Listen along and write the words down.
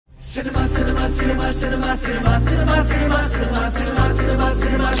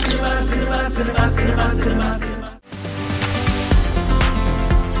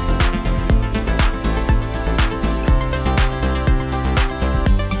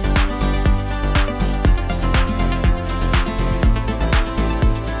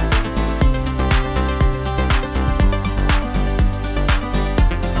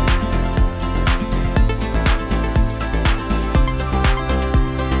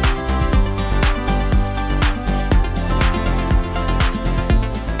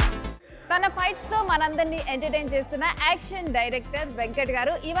మనందరినీ ఎంటర్టైన్ చేస్తున్న action director Venkat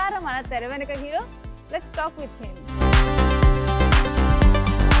గారు ఈ వారం మన తెర వెనుక hero. Let's talk with him.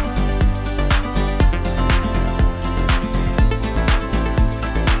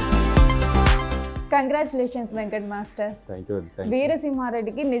 Congratulations Venkat master.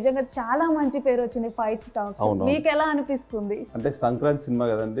 వీరసింహారెడ్డికి నిజంగా చాలా మంచి పేరు వచ్చింది ఫైట్ స్టాక్. మీకు ఎలా అనిపిస్తుంది? అంటే సంక్రాంతి సినిమా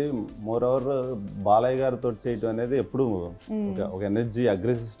కదండి, మోర్ ఓవర్ బాలయ్య గారితో చేయటం అనేది ఎప్పుడు ఒక ఎనర్జీ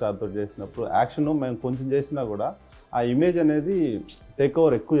అగ్రెసివ్ స్టార్ తోటి చేసినప్పుడు యాక్షన్ మేము కొంచెం చేసినా కూడా ఆ ఇమేజ్ అనేది టేక్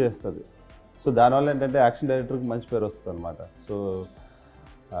ఓవర్ ఎక్కువ చేస్తుంది. సో దానివల్ల ఏంటంటే యాక్షన్ డైరెక్టర్కి మంచి పేరు వస్తుంది అనమాట. సో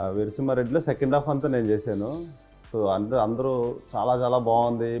వీరసింహారెడ్డిలో సెకండ్ హాఫ్ అంతా నేను చేశాను. సో అందరూ చాలా చాలా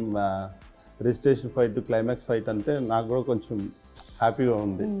బాగుంది. రిజిస్ట్రేషన్ ఫైట్, క్లైమాక్స్ ఫైట్ అంటే నాకు కూడా కొంచెం హ్యాపీగా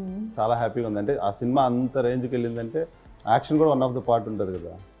ఉంది, చాలా హ్యాపీగా ఉంది. అంటే ఆ సినిమా అంత రేంజ్కి వెళ్ళిందంటే యాక్షన్ కూడా వన్ ఆఫ్ ద పార్ట్ ఉంటుంది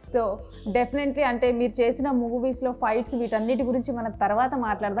కదా. సో డెఫినెట్లీ అంటే మీరు చేసిన మూవీస్లో ఫైట్స్ వీటన్నిటి గురించి మనం తర్వాత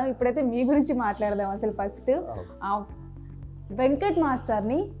మాట్లాడదాం. ఇప్పుడైతే మీ గురించి మాట్లాడదాం. అసలు ఫస్ట్ వెంకట్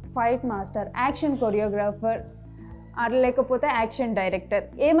మాస్టర్ని ఫైట్ మాస్టర్, యాక్షన్ కొరియోగ్రాఫర్ లేకపోతే యాక్షన్ డైరెక్టర్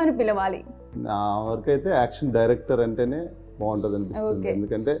ఏమని పిలవాలి? నా వరకైతే యాక్షన్ డైరెక్టర్ అంటేనే బాగుంటుంది అనిపిస్తుంది.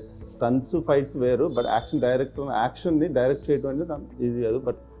 ఎందుకంటే స్టంట్స్ ఫైట్స్ వేరు, బట్ యాక్షన్ డైరెక్టర్ యాక్షన్ని డైరెక్ట్ చేయడం అనేది ఈజీ కాదు.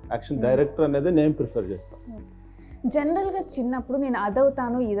 బట్ యాక్షన్ డైరెక్టర్ అనేది నేను ప్రిఫర్ చేస్తాను. జనరల్గా చిన్నప్పుడు నేను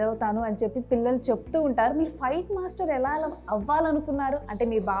అదవుతాను ఇదవుతాను అని చెప్పి పిల్లలు చెప్తూ ఉంటారు. మీరు ఫైట్ మాస్టర్ ఎలా అవ్వాలనుకున్నారు? అంటే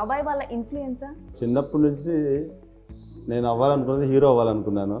మీ బాబాయ్ వాళ్ళ ఇన్ఫ్లుయెన్సా? చిన్నప్పటి నుంచి నేను అవ్వాలనుకున్నది హీరో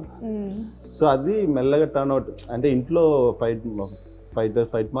అవ్వాలనుకున్నాను. సో అది మెల్లగా టర్న్ అవుట్ అంటే ఇంట్లో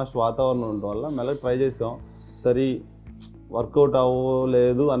ఫైట్ మాస్టర్ వాతావరణం ఉండడం వల్ల మెల్లగా ట్రై చేసాం. సరే వర్కౌట్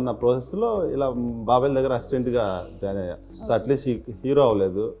అవ్వలేదు అన్న ప్రాసెస్లో ఇలా బాబాయ్ దగ్గర అసిస్టెంట్గా జాయిన్ అయ్యా. సో అట్లీస్ట్ హీరో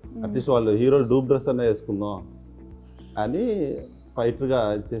అవ్వలేదు, అట్లీస్ట్ వాళ్ళు హీరో డూప్ డ్రెస్ అన్న వేసుకుందాం అని ఫైటర్గా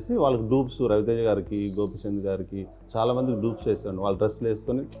చేసి వాళ్ళకి డూప్స్ రవితేజ గారికి, గోపిచంద్ గారికి చాలామందికి డూప్స్ చేశాను. వాళ్ళ డ్రెస్లు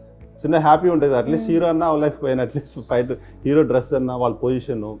వేసుకొని చిన్న హ్యాపీ ఉంటుంది. అట్లీస్ట్ హీరో అన్నా అవ్వలేకపోయినా అట్లీస్ట్ ఫైట్ హీరో డ్రెస్ అన్నా వాళ్ళ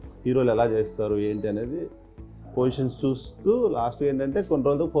పొజిషను, హీరోలు ఎలా చేస్తారు ఏంటి అనేది పొజిషన్స్ చూస్తూ లాస్ట్ ఏంటంటే కొన్ని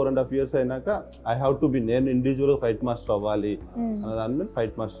రోజులు 4.5 years అయినాక ఐ హ్యావ్ టు బి నేను ఇండివిజువల్గా ఫైట్ మాస్టర్ అవ్వాలి అన్న దాని మీద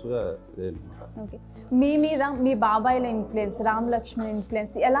ఫైట్ మాస్టర్గా. మీ మీద మీ బాబాయ్ల ఇన్ఫ్లుయెన్స్, రామ్ లక్ష్మణ్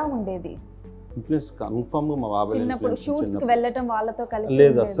ఇన్ఫ్లుయెన్స్ ఎలా ఉండేది? ఇన్ఫ్లుయెన్స్ కన్ఫర్మ్గా మా బాబాయ్ చిన్నప్పుడు షూట్స్కి వెళ్ళటం వాళ్ళతో కలిసి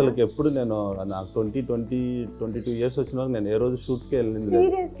లేదు అసలు. ఎప్పుడు నేను నాకు 22 years వచ్చినాక నేను ఏ రోజు షూట్కి వెళ్ళింది.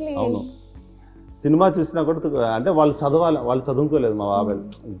 సీరియస్లీ? అవును. సినిమా చూసినా కూడా అంటే వాళ్ళు చదువుకోలేదు. మా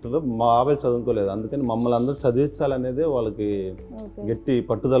బాబాయ్ చదువుకోలేదు. అందుకని మమ్మల్ని అందరూ చదివించాలనేది వాళ్ళకి గట్టి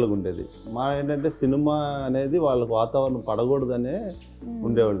పట్టుదలగా ఉండేది. మా ఏంటంటే సినిమా అనేది వాళ్ళకి వాతావరణం పడకూడదనే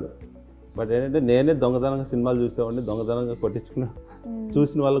ఉండేవాళ్ళు. బట్ ఏంటంటే నేనే దొంగతనంగా సినిమాలు చూసేవాడిని, దొంగతనంగా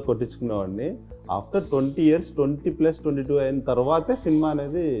చూసిన వాళ్ళకి కొట్టించుకునేవాడిని. ఆఫ్టర్ 20 years 20+22 అయిన తర్వాతే సినిమా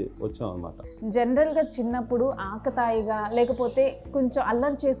అనేది వచ్చాం అనమాట. జనరల్గా చిన్నప్పుడు ఆకతాయిగా లేకపోతే కొంచెం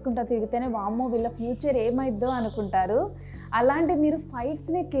అల్లరి చేసుకుంటా తిరిగితేనే వామ్మో వీళ్ళ ఫ్యూచర్ ఏమైద్దో అనుకుంటారు. అలాంటి మీరు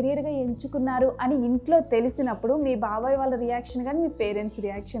ఫైట్స్నే కెరీర్గా ఎంచుకున్నారు అని ఇంట్లో తెలిసినప్పుడు మీ బాబాయ్ వాళ్ళ రియాక్షన్ కానీ మీ పేరెంట్స్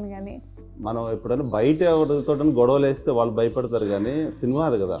రియాక్షన్ కానీ? మనం ఎప్పుడైనా బయట ఎవరితో గొడవలు వేస్తే వాళ్ళు భయపడతారు, కానీ సినిమా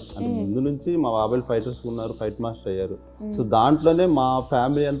అది కదా. అంటే ముందు నుంచి మా బాబాయ్ ఫైటర్స్ ఉన్నారు, ఫైట్ మాస్టర్ అయ్యారు. సో దాంట్లోనే మా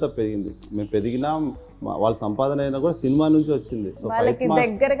ఫ్యామిలీ అంతా పెరిగింది. మేము పెరిగినా వాళ్ళ సంపాదన అయినా కూడా సినిమా నుంచి వచ్చింది. సో వాళ్ళకి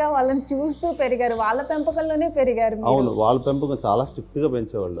దగ్గరగా వాళ్ళని చూస్తూ పెరిగారు, వాళ్ళ పెంపకంలోనే పెరిగారు. అవును, వాళ్ళ పెంపకం చాలా స్ట్రిక్ట్గా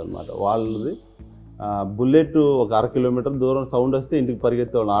పెంచేవాళ్ళు అనమాట. వాళ్ళది బుల్లెట్ ఒక 1/2 kilometer దూరం సౌండ్ వస్తే ఇంటికి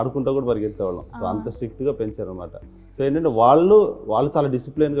పరిగెత్తేవాళ్ళం, ఆడుకుంటూ కూడా పరిగెత్తేవాళ్ళం. సో అంత స్ట్రిక్ట్గా పెంచారు అనమాట. సో ఏంటంటే వాళ్ళు చాలా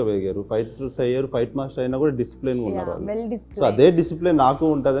డిసిప్లిన్గా పెరిగారు. ఫైటర్స్ అయ్యారు, ఫైట్ మాస్టర్ అయినా కూడా డిసిప్లిన్గా ఉన్నారు వాళ్ళు. సో అదే డిసిప్లిన్ నాకు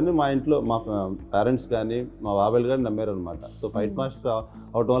ఉంటుందని మా ఇంట్లో మా పేరెంట్స్ కానీ మా బాబాయ్లు కానీ నమ్మారు అనమాట. సో ఫైట్ మాస్టర్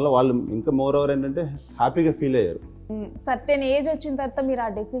అవటం వల్ల వాళ్ళు ఇంకా మోర్ ఓవర్ ఏంటంటే హ్యాపీగా ఫీల్ అయ్యారు. సర్టెన్ ఏజ్ వచ్చిన తర్వాత మీరు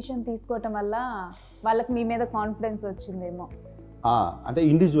ఆ డెసిషన్ తీసుకోవటం వల్ల వాళ్ళకి మీ మీద కాన్ఫిడెన్స్ వచ్చిందేమో. అంటే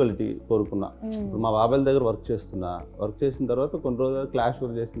ఇండివిజువాలిటీ కోరుకున్నా. మా బాబాయ్ దగ్గర వర్క్ చేసిన తర్వాత కొన్ని రోజులు క్లాష్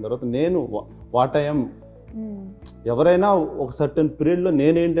వర్క్ చేసిన తర్వాత నేను వాట్ ఐఎమ్, ఎవరైనా ఒక సర్టెన్ పీరియడ్లో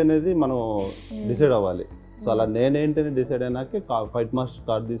నేనేంటి అనేది మనం డిసైడ్ అవ్వాలి. సో అలా నేనేంటి అని డిసైడ్ అయినాకే ఫైట్ మాస్టర్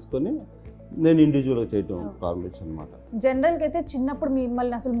కార్డ్ తీసుకొని నేను ఇండివిజువల్గా చేయటం ప్రారంభించాను అనమాట. జనరల్గా అయితే చిన్నప్పుడు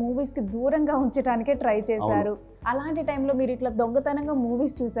మిమ్మల్ని అసలు మూవీస్కి దూరంగా ఉంచడానికే ట్రై చేశారు. అలాంటి టైంలో మీరు ఇట్లా దొంగతనంగా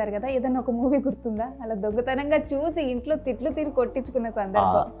మూవీస్ చూసారు కదా, ఏదైనా ఒక మూవీ గుర్తుందా అలా దొంగతనంగా చూసి ఇంట్లో తిట్లు తిరిగి కొట్టించుకున్న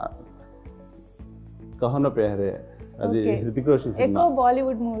సందర్భం? కహనా ప్యారే, అది హృతిక్ రోషన్ సినిమా. ఎక్కువ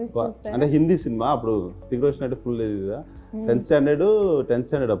బాలీవుడ్ మూవీస్ చూస్తారు అంటే హిందీ సినిమా. అప్పుడు హృతిక్ రోషన్ అంటే ఫుల్ ఇది కదా, 10th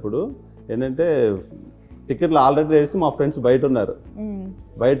స్టాండర్డ్ అప్పుడు ఏంటంటే టికెట్లు ఆల్రెడీ వేసి మా ఫ్రెండ్స్ బయట ఉన్నారు,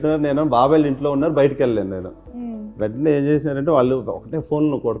 నేను బాబాయ్ ఇంట్లో ఉన్నారు, బయటకు వెళ్ళాను. నేను వెంటనే ఏం చేశారంటే వాళ్ళు ఒకటే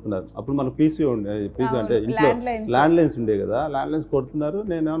ఫోన్లో కొడుతున్నారు. అప్పుడు మన పీసీ అంటే ఇంట్లో ల్యాండ్ లైన్స్ ఉండే కదా, ల్యాండ్ లైన్స్ కొడుతున్నారు.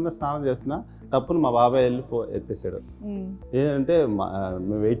 నేను ఏమన్నా స్నానం చేస్తున్నా, తప్పును మా బాబాయ్ వెళ్ళి ఎత్తేసాడు. ఏంటంటే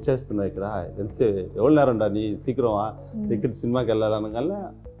మేము వెయిట్ చేస్తున్నాం ఇక్కడ, ఎవరున్నారంట నీ సీక్రమా టికెట్ సినిమాకి వెళ్ళాలనగానే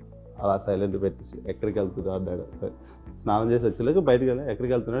అలా సైలెంట్ పెట్టేసి ఎక్కడికి వెళ్తున్నా అన్నాడు. స్నానం చేసి వచ్చేలాగా బయటకు వెళ్ళి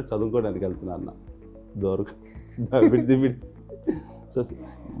ఎక్కడికి వెళ్తున్నాడు, చదువుకోవడానికి వెళ్తున్నా అన్న విడి. సో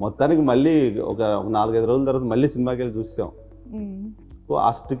మొత్తానికి మళ్ళీ ఒక 4-5 రోజుల తర్వాత మళ్ళీ సినిమాకి వెళ్ళి చూసాం.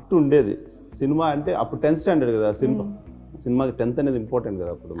 ఆ స్ట్రిక్ట్ ఉండేది. సినిమా అంటే అప్పుడు 10th స్టాండర్డ్ కదా, సినిమాకి 10th అనేది ఇంపార్టెంట్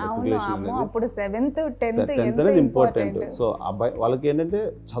కదా, అప్పుడు అప్పుడు 7th 10th అనేది ఇంపార్టెంట్. సో అబ్బాయి వాళ్ళకి ఏంటంటే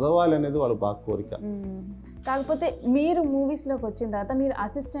చదవాలి అనేది వాళ్ళ బాగా కోరిక. కాకపోతే మీరు మూవీస్లోకి వచ్చిన తర్వాత మీరు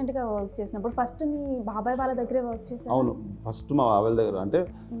అసిస్టెంట్గా వర్క్ చేసినప్పుడు ఫస్ట్ మీ బాబాయ్ వాళ్ళ దగ్గరే వర్క్ చేశారు? అవును, ఫస్ట్ మా బాబాయ్ దగ్గర. అంటే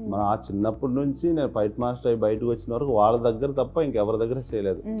మన ఆ చిన్నప్పటి నుంచి నేను ఫైట్ మాస్టర్ అయి బయటకు వచ్చిన వరకు వాళ్ళ దగ్గర తప్ప ఇంకెవరి దగ్గర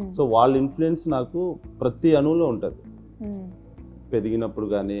చేయలేదు. సో వాళ్ళ ఇన్ఫ్లుయెన్స్ నాకు ప్రతి అణువులో ఉంటుంది. పెరిగినప్పుడు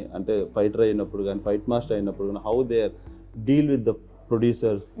కానీ, అంటే ఫైటర్ అయినప్పుడు కానీ, ఫైట్ మాస్టర్ అయినప్పుడు కానీ, how they deal with the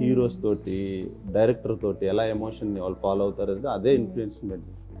producers, heroes తోటి, డైరెక్టర్ తోటి ఎలా ఎమోషన్ని వాళ్ళు ఫాలో అవుతారు అనేది అదే ఇన్ఫ్లుయెన్స్ ఉంటుంది.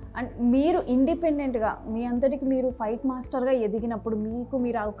 అండ్ మీరు ఇండిపెండెంట్గా మీ అంతటికి మీరు ఫైట్ మాస్టర్గా ఎదిగినప్పుడు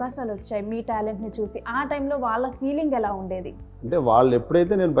మీరు అవకాశాలు వచ్చాయి మీ టాలెంట్ని చూసి, ఆ టైంలో వాళ్ళ ఫీలింగ్ ఎలా ఉండేది? అంటే వాళ్ళు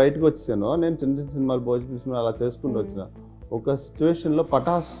ఎప్పుడైతే నేను బయటకు వచ్చానో, నేను చిన్న చిన్న సినిమాలు భోజనం సినిమాలు అలా చేసుకుంటూ వచ్చిన ఒక సిచ్యువేషన్లో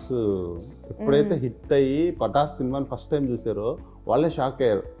పటాస్ ఎప్పుడైతే హిట్ అయ్యి పటాస్ సినిమాని ఫస్ట్ టైం చూసారో వాళ్ళే షాక్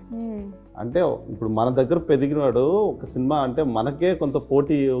అయ్యారు. అంటే ఇప్పుడు మన దగ్గర పెరిగినవాడు ఒక సినిమా అంటే మనకే కొంత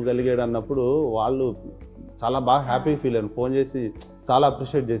పోటీ ఇవ్వగలిగాడు అన్నప్పుడు వాళ్ళు చాలా బాగా హ్యాపీ ఫీల్ అయ్యారు. ఫోన్ చేసి చాలా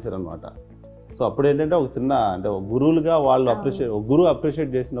అప్రిషియేట్ చేశారనమాట. సో అప్పుడు ఏంటంటే ఒక చిన్న అంటే గురువులుగా వాళ్ళు గురువు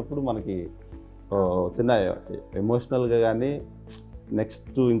అప్రిషియేట్ చేసినప్పుడు మనకి చిన్న ఎమోషనల్గా కానీ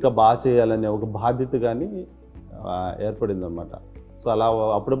నెక్స్ట్ ఇంకా బాగా చేయాలనే ఒక బాధ్యత కానీ ఏర్పడింది అనమాట. సో అలా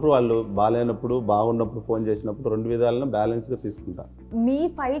అప్పుడప్పుడు వాళ్ళు బాగాలేనప్పుడు బాగున్నప్పుడు ఫోన్ చేసినప్పుడు 2 విధాలను బ్యాలెన్స్గా తీసుకుంటారు. మీ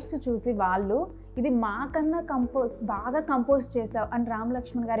ఫైట్స్ చూసి వాళ్ళు ఇది మాకన్నా బాగా కంపోజ్ చేసావు అని రామ్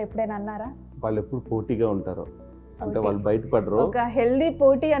లక్ష్మణ్ గారు ఎప్పుడైనా అన్నారా? వాళ్ళు ఎప్పుడు పోటీగా ఉంటారు, అంటే వాళ్ళు బయటపడరు. ఒక హెల్దీ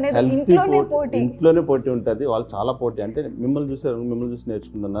పోటీ అనేది ఇంట్లోనే పోటీ ఉంటుంది. వాళ్ళు చాలా పోటీ. అంటే మిమ్మల్ని చూసి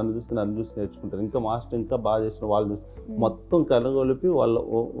నేర్చుకుంటారు, నన్ను చూసి నేర్చుకుంటారు. ఇంకా మాస్టర్ ఇంకా బాగా చేసిన వాళ్ళు చూసి మొత్తం కలగొలిపి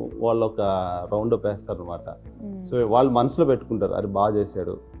వాళ్ళు ఒక రౌండ్ అప్ వేస్తారు అనమాట. సో వాళ్ళు మనసులో పెట్టుకుంటారు, అది బాగా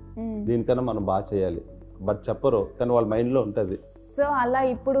చేశాడు, దీనికన్నా మనం బాగా చేయాలి, బట్ చెప్పరు, కానీ వాళ్ళ మైండ్లో ఉంటుంది. సో అలా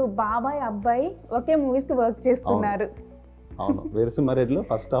ఇప్పుడు బాబాయ్ అబ్బాయి ఒకే మూవీస్కి వర్క్ చేస్తున్నారు. అవును, వీరసింహారెడ్డిలో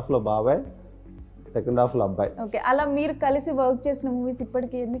ఫస్ట్ హాఫ్లో బాబాయ్, సెకండ్ హాఫ్లో అబ్బాయి. ఓకే, అలా మీరు కలిసి వర్క్ చేసిన మూవీస్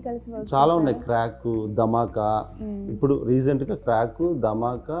ఇప్పటికి ఎన్ని కలిసి వర్క్? చాలా ఉన్నాయి. క్రాక్, ధమాకా, ఇప్పుడు రీసెంట్గా క్రాక్,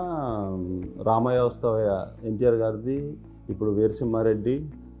 ధమాకా, రామయ్య వస్తావయ్య ఎన్టీఆర్ గారిది, ఇప్పుడు వీరసింహారెడ్డి,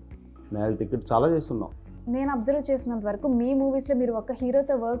 నేల టికెట్, చాలా చేస్తున్నాం. నేను అబ్జర్వ్ చేసినంత వరకు మీ మూవీస్లో మీరు ఒక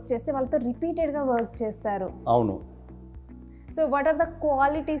హీరోతో వర్క్ చేస్తే వాళ్ళతో రిపీటెడ్గా వర్క్ చేస్తారు. అవును. So what are the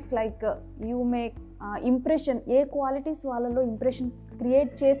qualities like you make impression? A qualities వాళ్ళలో ఇంప్రెషన్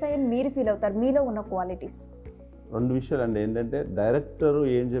క్రియేట్ చేసాయని మీరు ఫీల్ అవుతారు, మీలో ఉన్న క్వాలిటీస్? 2 విషయాలు అండి. ఏంటంటే డైరెక్టర్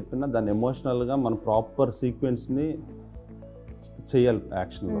ఏం చెప్పినా దాన్ని ఎమోషనల్గా మన ప్రాపర్ సీక్వెన్స్ని చేయాలి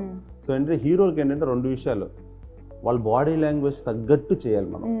యాక్షన్లో. సో ఏంటంటే హీరోలకి ఏంటంటే 2 విషయాలు, వాళ్ళ బాడీ లాంగ్వేజ్ తగ్గట్టు చేయాలి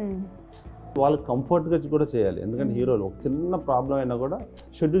మనం, వాళ్ళకి కంఫర్ట్గా కూడా చేయాలి. ఎందుకంటే హీరోలు ఒక చిన్న ప్రాబ్లం అయినా కూడా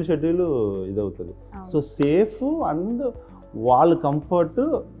షెడ్యూల్ ఇదవుతుంది. సో సేఫ్ అండ్ వాళ్ళ కంఫర్ట్.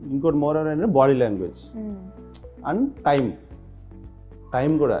 ఇంకోటి మోర్ అంటే బాడీ లాంగ్వేజ్ అండ్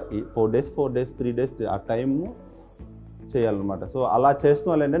టైం కూడా 4 days 3 days ఆ టైము చేయాలన్నమాట. సో అలా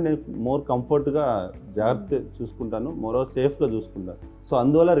చేస్తున్న వాళ్ళంటే నేను మోర్ కంఫర్ట్గా జాగ్రత్త చూసుకుంటాను, మోర్ సేఫ్గా చూసుకుంటాను. సో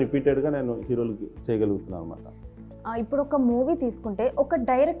అందువల్ల రిపీటెడ్గా నేను హీరోలకి చేయగలుగుతున్నాను అనమాట. ఇప్పుడు ఒక మూవీ తీసుకుంటే ఒక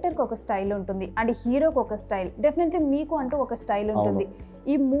డైరెక్టర్కి ఒక స్టైల్ ఉంటుంది అండ్ హీరోకి ఒక స్టైల్, డెఫినెట్లీ మీకు అంటూ ఒక స్టైల్ ఉంటుంది.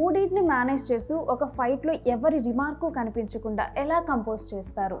 ఈ మూడింటిని మేనేజ్ చేస్తూ ఒక ఫైట్లో ఎవరి రిమార్కు కనిపించకుండా ఎలా కంపోజ్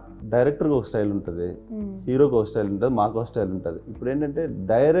చేస్తారు? డైరెక్టర్కి ఒక స్టైల్ ఉంటుంది, హీరోకి ఒక స్టైల్ ఉంటుంది, మాకు ఒక స్టైల్ ఉంటుంది. ఇప్పుడు ఏంటంటే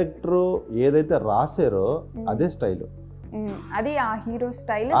డైరెక్టర్ ఏదైతే రాసారో అదే స్టైల్, అది ఆ హీరో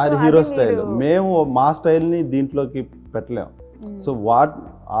స్టైల్. మేము మా స్టైల్ని దీంట్లోకి పెట్టలేము. సో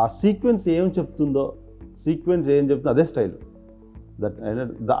ఆ సీక్వెన్స్ ఏం చెప్తుందో, సీక్వెన్స్ ఏం చెప్తుందో అదే స్టైల్.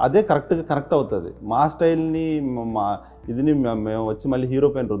 అదే కరెక్ట్గా కనెక్ట్ అవుతుంది. మా స్టైల్ని మా ఇదిని మేము వచ్చి మళ్ళీ హీరో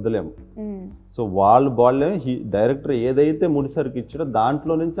పైన రుద్దలేము. సో వాళ్ళే డైరెక్టర్ ఏదైతే ముడిసరికి ఇచ్చాడో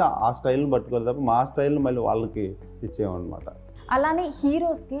దాంట్లో నుంచి ఆ స్టైల్ని పట్టుకోవాలి తప్ప మా స్టైల్ని మళ్ళీ వాళ్ళకి ఇచ్చేయమన్నమాట. అలానే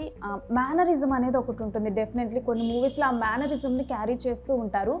హీరోస్కి మేనరిజం అనేది ఒకటి ఉంటుంది. డెఫినెట్లీ కొన్ని మూవీస్లో ఆ మేనరిజంని క్యారీ చేస్తూ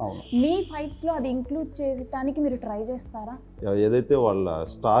ఉంటారు. మీ ఫైట్స్లో అది ఇంక్లూడ్ చేయడానికి మీరు ట్రై చేస్తారా? ఏదైతే వాళ్ళ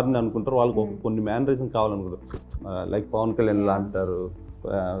స్టార్ని అనుకుంటారో వాళ్ళకి కొన్ని మేనరిజం కావాలనుకుంటారు. లైక్ పవన్ కళ్యాణ్ ఇలా అంటారు,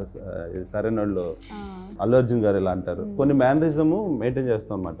 సరైన వాళ్ళు అల్లు అర్జున్ గారు ఇలా అంటారు. కొన్ని మేనరిజము మెయింటైన్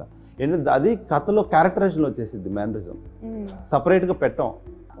చేస్తాం అన్నమాట. ఏంటంటే అది కథలో క్యారెక్టరైజేషన్ వచ్చేసింది. మేనరిజం సపరేట్గా పెట్టాం.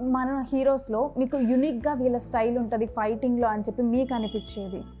 మన హీరోస్లో మీకు యూనిక్గా వీళ్ళ స్టైల్ ఉంటుంది ఫైటింగ్లో అని చెప్పి మీకు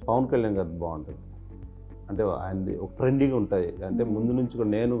అనిపించేది? పవన్ కళ్యాణ్ గారు బాగుంటుంది. అంటే ఆయనది ఒక ట్రెండింగ్గా ఉంటాయి. అంటే ముందు నుంచి కూడా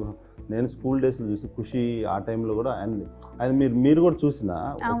నేను స్కూల్ డేస్లో చూసి ఖుషి ఆ టైంలో కూడా ఆయన మీరు కూడా చూసిన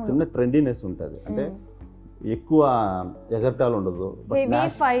ఒక చిన్న ట్రెండీనెస్ ఉంటుంది. అంటే ఎక్కువ ఎగరటాలు ఉండదు,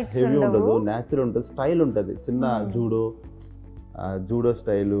 హెవీ ఉండదు, న్యాచురల్ ఉంటుంది, స్టైల్ ఉంటుంది. చిన్న జూడో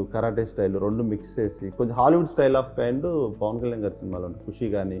స్టైలు, కరాటే స్టైలు రెండు మిక్స్ చేసి కొంచెం Hollywood style of kind Pawan Kalyan గారి సినిమాలో ఉంటుంది. ఖుషి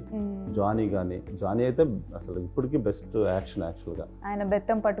కానీ జానీ అయితే అసలు ఇప్పటికీ బెస్ట్ యాక్షన్. యాక్చువల్గా ఆయన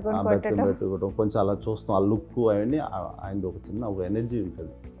బెత్తం పెట్టుకోవడం కొంచెం అలా చూస్తాం. ఆ లుక్ అవన్నీ ఆయనది ఒక చిన్న ఒక ఎనర్జీ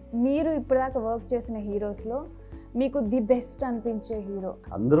ఉంటుంది. మీరు ఇప్పటిదాకా వర్క్ చేసిన హీరోస్లో మీకు ది బెస్ట్ అనిపించే హీరో?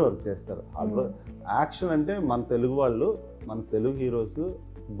 అందరూ వర్క్ చేస్తారు. యాక్షన్ అంటే మన తెలుగు హీరోస్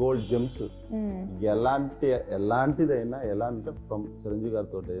గోల్డ్ జెమ్స్. ఎలాంటిదైనా ఎలా అంటే చిరంజీవి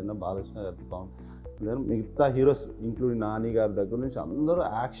గారితో అయినా, బాలకృష్ణ గారితో, మిగతా హీరోస్ ఇంక్లూడింగ్ నాని గారి దగ్గర నుంచి అందరూ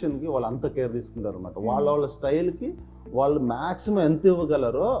యాక్షన్కి వాళ్ళు అంత కేర్ తీసుకుంటారు అనమాట. వాళ్ళ స్టైల్కి వాళ్ళు మ్యాక్సిమం ఎంత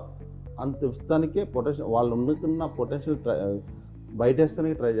ఇవ్వగలరో అంత ఇస్తానికే వాళ్ళు ఉన్నకున్న పొటెన్షియల్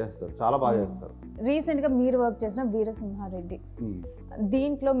బయటేస్తానికి ట్రై చేస్తారు. చాలా బాగా చేస్తారు. రీసెంట్గా మీరు వర్క్ చేసిన వీరసింహారెడ్డి,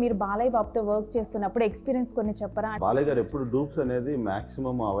 దీంట్లో మీరు బాలయ్య బాబుతో వర్క్ చేస్తున్నప్పుడు ఎక్స్పీరియన్స్ కొన్ని చెప్పరా? బాలయ్య గారు ఎప్పుడు డూప్స్ అనేది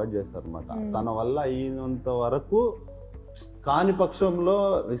మాక్సిమం అవాయిడ్ చేస్తారు అనమాట. తన వల్ల అయినంత వరకు కాని పక్షంలో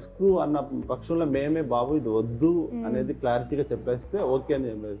రిస్క్ అన్న పక్షంలో మేమే బాబు ఇది వద్దు అనేది క్లారిటీగా చెప్పేస్తే ఓకే అని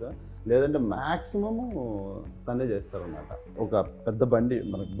చెప్పేసి, లేదంటే మ్యాక్సిమము తనే చేస్తారన్నమాట. ఒక పెద్ద బండి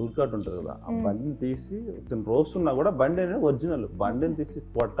మనకు బుల్కాట్ ఉంటుంది కదా, ఆ బండిని తీసి చిన్న రోప్స్ ఉన్నా కూడా బండి అనేది ఒరిజినల్ బండిని తీసి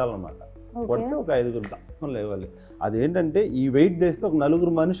కొట్టాలన్నమాట. కొడితే ఒక 5 దక్కం లేవాలి. అదేంటంటే ఈ వెయిట్ చేస్తే ఒక 4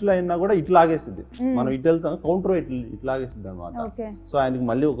 మనుషులు అయినా కూడా ఇట్లాగేసింది. మనం ఇటు వెళ్తాం కౌంటర్ వెయిట్ ఇట్లాగేసింది అనమాట. సో ఆయనకి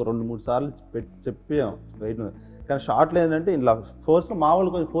మళ్ళీ ఒక 2-3 సార్లు చెప్పాం వెయిట్. కానీ షార్ట్లో ఏంటంటే ఇలా ఫోర్స్లో మామూలు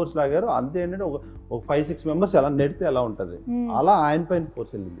కొంచెం ఫోర్స్ లాగారు. అంతే ఏంటంటే ఒక 5-6 మెంబర్స్ ఎలా నెడితే ఎలా ఉంటుంది అలా ఆయన పైన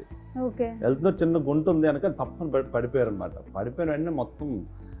ఫోర్స్ వెళ్ళింది. వెళ్తున్న చిన్న గుంట ఉంది అనక తప్పని పడిపోయారు అనమాట. పడిపోయిన వెంటనే మొత్తం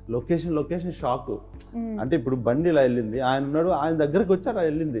లొకేషన్ షాక్. అంటే ఇప్పుడు బండి ఇలా వెళ్ళింది, ఆయన ఉన్నాడు, ఆయన దగ్గరికి వచ్చి అలా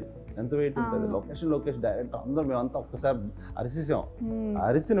వెళ్ళింది. ఎంత వెయిట్ ఉంటుంది. లొకేషన్ డైరెక్ట్ అందరూ మేమంతా ఒక్కసారి అరిసేసాం.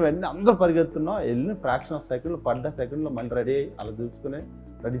 అరిసిన వెంటనే అందరూ పరిగెత్తున్నాం. వెళ్ళిన ఫ్రాక్షన్ ఆఫ్ సెకండ్లో పడ్డ సెకండ్లో మళ్ళీ రెడీ అయ్యి అలా చూసుకుని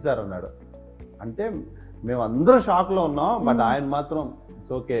రెడీ సార్ అన్నాడు. అంటే మేము అందరూ షాక్లో ఉన్నాం. బట్ ఆయన మాత్రం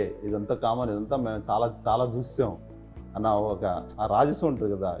ఇట్స్ ఓకే, ఇదంతా కామన్, ఇదంతా మేము చాలా చాలా చూసాం అన్న ఒక ఆ రాజసం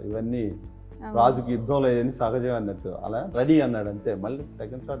ఉంటుంది కదా, ఇవన్నీ రాజుకి యుద్ధంలో ఏదైనా సహజం అన్నట్టు అలా రెడీ అన్నాడు. అంతే. మళ్ళీ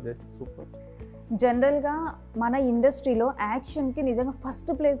సెకండ్ షాట్ చేస్తే సూపర్. జనరల్గా మన ఇండస్ట్రీలో యాక్షన్కి నిజంగా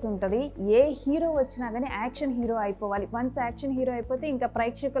ఫస్ట్ ప్లేస్ ఉంటుంది. ఏ హీరో వచ్చినా కానీ యాక్షన్ హీరో అయిపోవాలి. వన్స్ యాక్షన్ హీరో అయిపోతే ఇంకా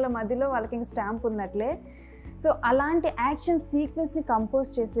ప్రేక్షకుల మధ్యలో వాళ్ళకి ఇంకా స్టాంప్ ఉన్నట్లే. సో అలాంటి యాక్షన్ సీక్వెన్స్ని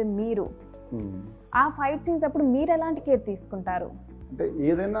కంపోజ్ చేసే మీరు ఆ ఫైట్ సీన్స్ అప్పుడు మీరు ఎలాంటి కేర్ తీసుకుంటారు? అంటే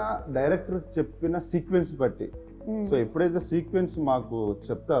ఏదైనా డైరెక్టర్ చెప్పిన సీక్వెన్స్ బట్టి, సో ఎప్పుడైతే సీక్వెన్స్ మాకు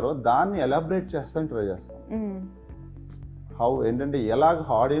చెప్తారో దాన్ని ఎలాబరేట్ చేస్తాను ట్రై చేస్తాం. ఏంటంటే ఎలాగ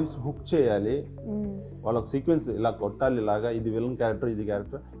ఆడియన్స్ హుక్ చేయాలి, వాళ్ళకి సీక్వెన్స్ ఇలా కొట్టాలి, ఇలాగా ఇది విలన్ క్యారెక్టర్, ఇది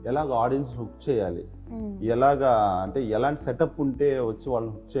క్యారెక్టర్, ఎలాగ ఆడియన్స్ హుక్ చేయాలి, ఎలాగా అంటే ఎలాంటి సెటప్ ఉంటే వచ్చి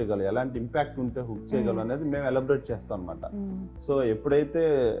వాళ్ళని హుక్ చేయగలరు, ఎలాంటి ఇంపాక్ట్ ఉంటే హుక్ చేయగలరు అనేది మేము ఎలాబరేట్ చేస్తాం అనమాట. సో ఎప్పుడైతే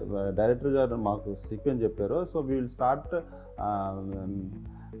డైరెక్టర్ గారు మాకు సీక్వెన్స్ చెప్పారో, so we will start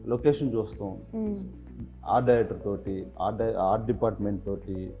location చూస్తాం, ఆర్ట్ డైరెక్టర్ తోటి, ఆర్ట్ డిపార్ట్మెంట్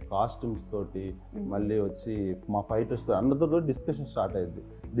తోటి, కాస్ట్యూమ్స్ తోటి, మళ్ళీ వచ్చి మా ఫైటర్స్ అందరితో డిస్కషన్ స్టార్ట్ అయ్యింది.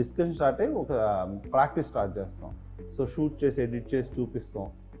 డిస్కషన్ స్టార్ట్ అయ్యి ఒక ప్రాక్టీస్ స్టార్ట్ చేస్తాం. సో షూట్ చేసి ఎడిట్ చేసి చూపిస్తాం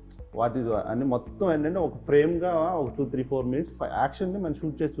వాట్ ఈజ్ అని. మొత్తం ఏంటంటే ఒక ఫ్రేమ్గా ఒక 2-3-4 మినిట్స్ యాక్షన్ని మనం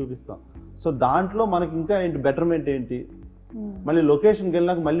షూట్ చేసి చూపిస్తాం. సో దాంట్లో మనకి ఇంకా ఏంటి బెటర్మెంట్ ఏంటి, మళ్ళీ లొకేషన్కి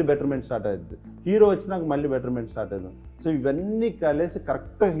వెళ్ళినాక మళ్ళీ బెటర్మెంట్ స్టార్ట్ అవుతుంది, హీరో వచ్చినాక మళ్ళీ బెటర్మెంట్ స్టార్ట్ అవుతుంది. సో ఇవన్నీ కలిసి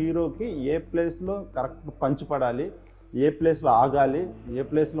కరెక్ట్ హీరోకి ఏ ప్లేస్లో కరెక్ట్ పంచ్ పడాలి, ఏ ప్లేస్లో ఆగాలి, ఏ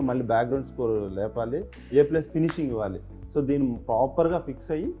ప్లేస్లో మళ్ళీ బ్యాక్గ్రౌండ్ స్కోర్ లేపాలి, ఏ ప్లేస్ ఫినిషింగ్ ఇవ్వాలి. సో దీన్ని ప్రాపర్గా ఫిక్స్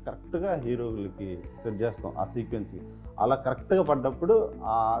అయ్యి కరెక్ట్గా హీరోలకి సెట్ చేస్తాం ఆ సీక్వెన్స్కి. అలా కరెక్ట్గా పడ్డప్పుడు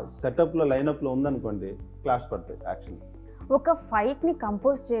ఆ సెటప్లో లైనప్లో ఉందనుకోండి క్లాష్ పడతాయి యాక్షన్. ఒక ఫైట్ని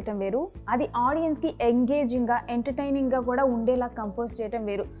కంపోజ్ చేయటం వేరు, అది ఆడియన్స్కి ఎంగేజింగ్గా ఎంటర్టైనింగ్గా కూడా ఉండేలా కంపోజ్ చేయటం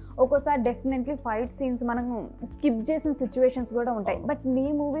వేరు. ఒక్కోసారి డెఫినెట్లీ ఫైట్ సీన్స్ మనం స్కిప్ చేసిన సిచ్యువేషన్స్ కూడా ఉంటాయి. బట్ మీ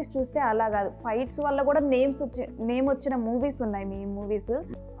మూవీస్ చూస్తే అలా కాదు, ఫైట్స్ వల్ల కూడా నేమ్ వచ్చిన మూవీస్ ఉన్నాయి మీ మూవీస్.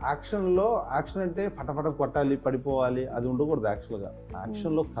 యాక్షన్ అంటే ఫటఫట కొట్టాలి, పడిపోవాలి, అది ఉండకూడదు.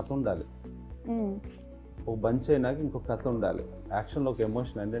 యాక్షన్లో కథ ఉండాలి. ఒక బంచ్ అయినాక ఇంకొక కథ ఉండాలి. యాక్షన్లో ఒక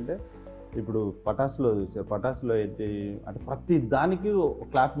ఎమోషన్ ఏంటంటే, ఇప్పుడు పటాసులో చూసారు, పటాసులో ఏంటి అంటే ప్రతి దానికి ఒక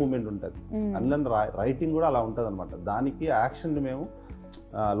క్లాప్ మూమెంట్ ఉంటుంది. అందులో రైటింగ్ కూడా అలా ఉంటుంది అనమాట. దానికి యాక్షన్ మేము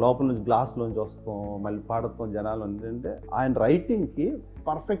లోపల నుంచి గ్లాస్లోంచి వస్తాం, మళ్ళీ పాడుతాం జనాలు. ఏంటంటే ఆయన రైటింగ్కి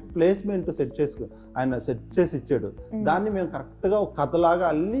పర్ఫెక్ట్ ప్లేస్మెంట్ ఆయన సెట్ చేసి ఇచ్చాడు. దాన్ని మేము కరెక్ట్గా ఒక కథలాగా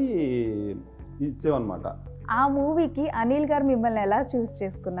అల్లి ఇచ్చామన్నమాట. ఆ మూవీకి అనిల్ గారు మిమ్మల్ని ఎలా చూస్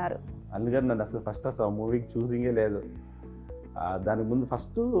చేసుకున్నారు? అనిల్ గారు నన్ను అసలు ఆ మూవీకి చూసింగే లేదు. దానికి ముందు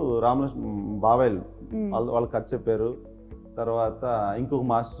ఫస్ట్ బాబాయ్ వాళ్ళు కథ చెప్పారు. తర్వాత ఇంకొక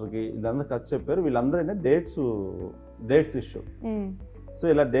మాస్టర్కి వీళ్ళందరూ కథ చెప్పారు. వీళ్ళందరూ డేట్స్ ఇష్యూ. సో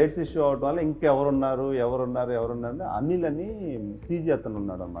ఇలా డేట్స్ ఇష్యూ అవడం వల్ల ఇంకెవరున్నారు అనిల్ అని సీజీ అతను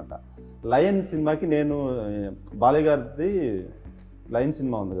ఉన్నాడు అనమాట. లయన్ సినిమాకి నేను బాలయ్య గారిది లయన్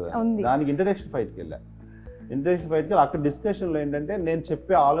సినిమా ఉంది కదా, దానికి ఇంట్రడక్షన్ ఫైట్కి వెళ్ళాను. అక్కడ డిస్కషన్లో ఏంటంటే నేను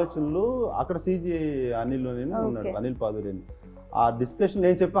చెప్పే ఆలోచనలు అక్కడ సీజీ అనిల్ ఉన్నాడు, అనిల్ పాదురేని. ఆ డిస్కషన్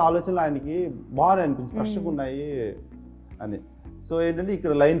నేను చెప్పే ఆలోచనలు ఆయనకి బాగా అనిపించింది, ఫ్రెష్గా ఉన్నాయి అని. సో ఏంటంటే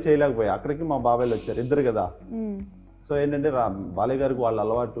ఇక్కడ లైన్ చేయలేకపోయా. అక్కడికి మా బాబాయ్లు వచ్చారు, ఇద్దరు కదా. సో ఏంటంటే బాలయ్య గారికి వాళ్ళ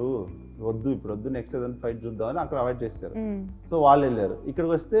అలవాటు, ఇప్పుడు వద్దు నెక్స్ట్ ఏదైనా ఫైట్ చూద్దామని అక్కడ అవాయిడ్ చేశారు. సో వాళ్ళు వెళ్ళారు.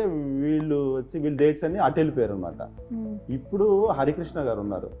 ఇక్కడికి వస్తే వీళ్ళు డేట్స్ అన్ని అటు వెళ్ళిపోయారు అనమాట. ఇప్పుడు హరికృష్ణ గారు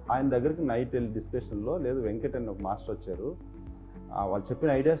ఉన్నారు, ఆయన దగ్గరికి నైట్ వెళ్ళి డిస్కషన్లో లేదు వెంకట్ అని ఒక మాస్టర్ వచ్చారు, వాళ్ళు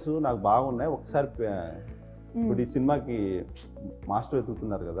చెప్పిన ఐడియాస్ నాకు బాగున్నాయి, ఒకసారి ఇప్పుడు ఈ సినిమాకి మాస్టర్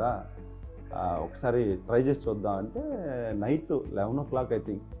వెతుకుతున్నారు కదా, ఒకసారి ట్రై చేసి చూద్దాం అంటే night 11 o'clock I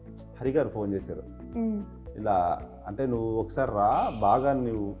think Hari గారు ఫోన్ చేశారు. ఇలా అంటే నువ్వు ఒకసారి రా, బాగా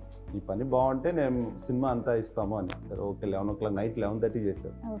నువ్వు ఈ పని బాగుంటే నేను సినిమా అంతా ఇస్తాము అని. సరే ఓకే, 11 o'clock నైట్ 11:30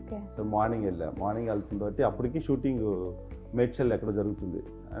 చేశారు. సో మార్నింగ్ వెళ్తుంది. అప్పటికి షూటింగ్ మేడ్చల్ ఎక్కడ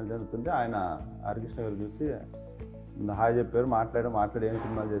జరుగుతుంటే ఆయన హరికృష్ణ గారు చూసి హాయ్ చెప్పారు, మాట్లాడి ఏం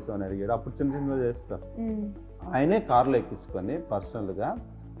సినిమాలు చేస్తావు అని అడిగాడు. అప్పుడు చిన్న సినిమాలు చేస్తాం. ఆయనే కార్లో ఎక్కించుకొని పర్సనల్గా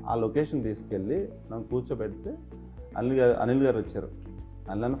ఆ లొకేషన్ తీసుకెళ్ళి నన్ను కూర్చోబెడితే అనిల్ గారు వచ్చారు.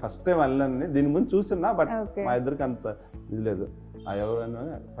 అనిల్ ఫస్ట్ టైం అనిల్ని దీని ముందు చూసినా, బట్ మా ఇద్దరికి అంత ఇది లేదు. ఎవరైనా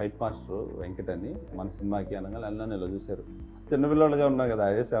ఫైట్ మాస్టర్ వెంకట్ అని మన సినిమాకి అనగా అనిల్ని ఇలా చూశారు. చిన్నపిల్లలుగా ఉన్నాం కదా,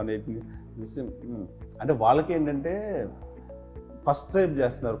 7, 8 చూసి అంటే వాళ్ళకి ఏంటంటే ఫస్ట్ టైం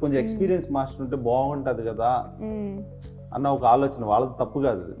చేస్తున్నారు, కొంచెం ఎక్స్పీరియన్స్ మాస్టర్ ఉంటే బాగుంటుంది కదా అన్న ఒక ఆలోచన. వాళ్ళది తప్పు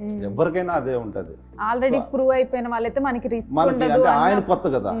కాదు, ఎవరికైనా అదే ఉంటుంది. ఆల్రెడీ ప్రూవ్ అయిపోయిన వాళ్ళైతే మనకి అంటే ఆయన కొత్త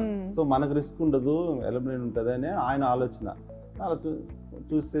కదా, సో మనకు రిస్క్ ఉండదు, ఎలిమినేట్ ఉంటుంది అని ఆయన ఆలోచన. అలా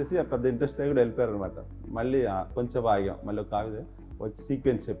చూసేసి పెద్ద ఇంట్రెస్ట్ కూడా వెళ్ళిపోయారు అనమాట. మళ్ళీ కొంచెం ఆగాం. మళ్ళీ ఒక ఆవిడ వచ్చి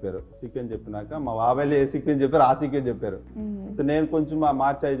సీక్వెన్స్ చెప్పారు. సీక్వెన్స్ చెప్పినాక మా బాబాయ్లు ఏ సీక్వెన్స్ చెప్పారు ఆ సీక్వెన్స్ చెప్పారు. సో నేను కొంచెం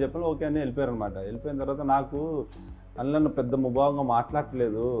మార్చి చెప్పాను, ఓకే అని వెళ్ళిపోయారు అనమాట. వెళ్ళిపోయిన తర్వాత నాకు అందులో పెద్ద ముభావంగా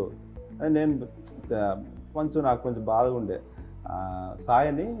మాట్లాడట్లేదు అని నేను నాకు కొంచెం బాధగా ఉండే. సాయి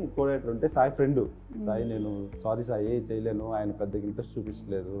అని కోడేటర్ ఉంటే, సాయి ఫ్రెండు, సాయి నేను సారీ సాయి చేయలేను, ఆయన పెద్దగా ఇంట్రెస్ట్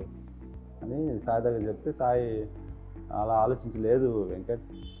చూపించలేదు అని సాయి దగ్గర చెప్తే, సాయి అలా ఆలోచించలేదు వెంకట్,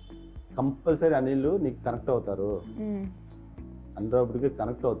 కంపల్సరీ అనిల్ నీకు కనెక్ట్ అవుతారు, అందరూకి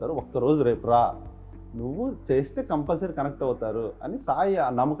కనెక్ట్ అవుతారు, ఒక్కరోజు రేపు రా, నువ్వు చేస్తే కంపల్సరీ కనెక్ట్ అవుతారు అని సాయి ఆ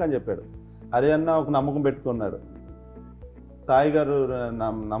నమ్మకం చెప్పాడు. హరి అన్న ఒక నమ్మకం పెట్టుకున్నాడు, సాయి గారు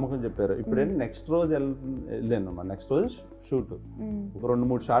నమ్మకం చెప్పారు. ఇప్పుడేంటి నెక్స్ట్ రోజు వెళ్ళాను అన్నమాట. నెక్స్ట్ రోజు షూట్ ఒక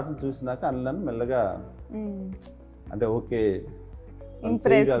 2-3 షాట్లు చూసినాక అనిల్ మెల్లగా అంటే ఓకే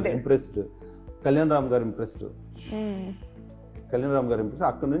ఇంప్రెస్డ్. కళ్యాణ్ రామ్ గారు ఇంప్రెస్డ్.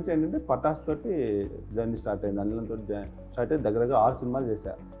 అక్కడ నుంచి ఏంటంటే పటాస్ తోటి జర్నీ స్టార్ట్ అయింది. అనిల్ తోటి స్టార్ట్ అయ్యి దగ్గర 6 సినిమాలు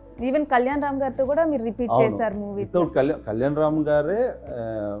చేశారు. ఈవెన్ కళ్యాణ్ రామ్ గారితో కూడా మీరు రిపీట్ చేశారు మూవీస్. కళ్యాణ్ రామ్ గారే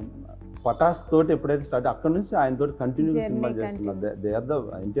పటాస్ తోటి ఎప్పుడైతే స్టార్ట్ అక్కడ నుంచి ఆయన తోటి కంటిన్యూ సినిమాలు చేస్తున్నారు. They are the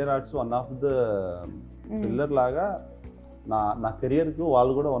NTR arts one of the pillar లాగా నా కెరియర్కి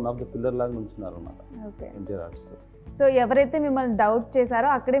వాళ్ళు కూడా వన్ ఆఫ్ ద పిల్లర్ లాగా ఉంటున్నారు అన్నమాట ఎన్టీఆర్ ఆర్ట్స్. సో ఎవరైతే మిమ్మల్ని డౌట్ చేశారో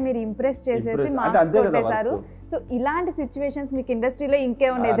అక్కడే మీరు ఇంప్రెస్ చేసేసి మార్క్స్ కొట్టేశారు. సో ఇలాంటి సిచ్యువేషన్స్ మీకు ఇండస్ట్రీలో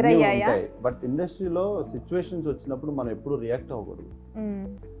ఇంకేమైనా ఎదురయ్యాయా? బట్ ఇండస్ట్రీలో సిచ్యువేషన్స్ వచ్చినప్పుడు మనం ఎప్పుడు రియాక్ట్ అవ్వకూడదు.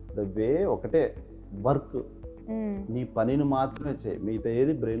 ద వే ఒకటే, వర్క్, నీ పనిని మాత్రమే చేయి, మిగతా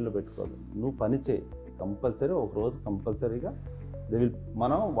ఏది బ్రెయిన్లో పెట్టుకోదు. నువ్వు పని చేయి, కంపల్సరీ ఒక రోజు కంపల్సరీగా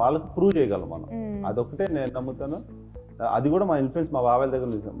మనం వాళ్ళకి ప్రూవ్ చేయగలం. మనం అదొకటే నేను నమ్ముతాను. అది కూడా మా ఇన్ఫ్లుయెన్స్ మా బాబాయ్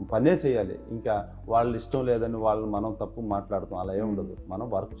దగ్గర పనే చేయాలి. ఇంకా వాళ్ళు ఇష్టం లేదని వాళ్ళు మనం తప్పు మాట్లాడతాం, అలా ఏమి ఉండదు. మనం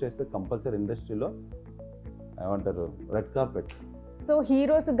వర్క్ చేస్తే కంపల్సరీ ఇండస్ట్రీలో ఏమంటారు రెడ్ కార్పెట్. సో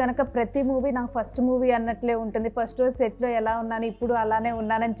హీరోస్ గనక ప్రతి మూవీ నా ఫస్ట్ మూవీ అన్నట్లే ఉంటుంది. ఫస్ట్ రోజు సెట్లో ఎలా ఉన్నాను ఇప్పుడు అలానే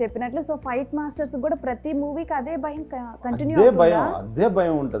ఉన్నానని చెప్పినట్లు, సో ఫైట్ మాస్టర్స్ కూడా ప్రతి మూవీకి అదే భయం కంటిన్యూ అవుతుందా? అదే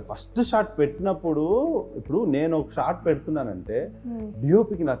భయం ఉంటుంది. ఫస్ట్ షాట్ పెట్టినప్పుడు, ఇప్పుడు నేను ఒక షాట్ పెడుతున్నానంటే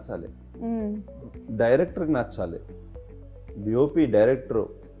డిఓపికి నచ్చాలి, డైరెక్టర్కి నచ్చాలి, డిఓపి డైరెక్టర్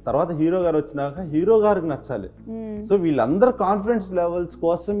తర్వాత హీరో గారు వచ్చినాక హీరో గారికి నచ్చాలి. సో వీళ్ళందరూ కాన్ఫిడెన్స్ లెవెల్స్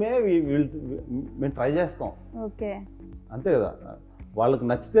కోసమే మేము ట్రై చేస్తాం. ఓకే, అంతే కదా, వాళ్ళకి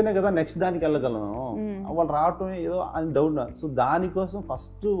నచ్చితేనే కదా నెక్స్ట్ దానికి వెళ్ళగలను. వాళ్ళు రావటం ఏదో అని డౌట్. సో దానికోసం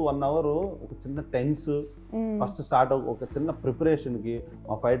ఫస్ట్ 1 hour ఒక చిన్న టెన్స్, ఫస్ట్ స్టార్ట్ ఒక చిన్న ప్రిపరేషన్కి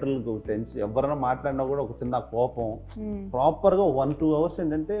మా ఫైటర్లకు ఒక టెన్స్, ఎవరైనా మాట్లాడినా కూడా ఒక చిన్న కోపం, ప్రాపర్గా 1-2 hours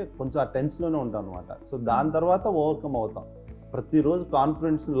ఏంటంటే కొంచెం ఆ టెన్స్లోనే ఉంటాం అనమాట. సో దాని తర్వాత ఓవర్కమ్ అవుతాం. ప్రతిరోజు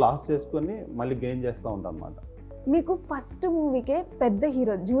కాన్ఫిడెన్స్ లాస్ చేసుకొని మళ్ళీ గెయిన్ చేస్తూ ఉంటాం అనమాట. మీకు ఫస్ట్ మూవీకే పెద్ద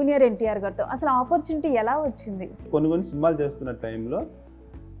హీరో జూనియర్ ఎన్టీఆర్ గారితో అసలు ఆపర్చునిటీ ఎలా వచ్చింది? కొన్ని సినిమాలు చేస్తున్న టైంలో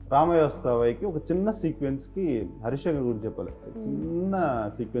రామయ్య వస్తావైకి ఒక చిన్న సీక్వెన్స్కి హరిశంకర్ గురించి చెప్పాలి, చిన్న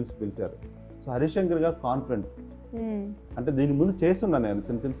సీక్వెన్స్ పిలిచారు. సో హరిశంకర్ గారు కాన్ఫిడెంట్, అంటే దీని ముందు చేస్తున్నా నేను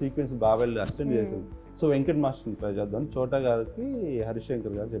చిన్న సీక్వెన్స్ బాగా అసిస్టెంట్ చేశాను. సో వెంకట్ మాస్టర్ని ట్రై చేద్దాం చోటా గారికి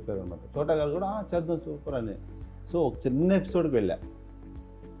హరిశంకర్ గారు చెప్పారు అనమాట. చోటా గారు కూడా చేద్దాం సూపర్ అని. సో ఒక చిన్న ఎపిసోడ్కి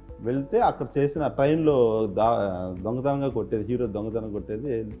వెళ్తే అక్కడ చేసిన ట్రైన్లో దొంగతనంగా కొట్టేది, హీరో దొంగతనం కొట్టేది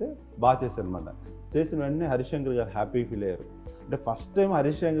వెళ్తే బాగా చేశారు అనమాట. చేసిన వెంటనే హరిశంకర్ గారు హ్యాపీ ఫీల్ అయ్యారు. అంటే ఫస్ట్ టైం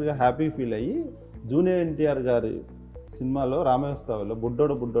హరిశంకర్ గారు హ్యాపీ ఫీల్ అయ్యి జూనియర్ ఎన్టీఆర్ గారి సినిమాలో రామయోత్సవాలో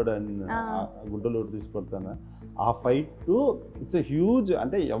బుడ్డోడు అని గుడ్డలు తీసుకొడతాను ఆ ఫైట్ ఇట్స్ ఎ హ్యూజ్,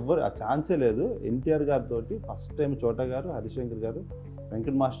 అంటే ఎవరు ఆ ఛాన్సే లేదు. ఎన్టీఆర్ గారితో ఫస్ట్ టైం చోటా గారు హరిశంకర్ గారు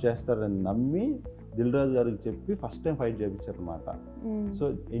వెంకట్ మాస్టర్ చేస్తారని నమ్మి దిల్ రాజు గారికి చెప్పి ఫస్ట్ టైం ఫైట్ చేయించారు అనమాట. సో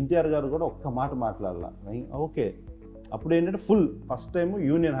ఎన్టీఆర్ గారు కూడా ఒక్క మాట మాట్లాడాల. ఓకే, అప్పుడు ఏంటంటే first time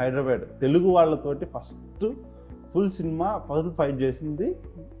union Hyderabad Telugu వాళ్ళతోటి ఫుల్ సినిమా ఫస్ట్ ఫైట్ చేసింది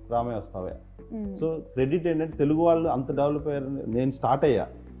రామయ్య వస్తావయ్య. సో క్రెడిట్ ఏంటంటే తెలుగు వాళ్ళు అంత డెవలప్ అయ్యారు, నేను స్టార్ట్ అయ్యా.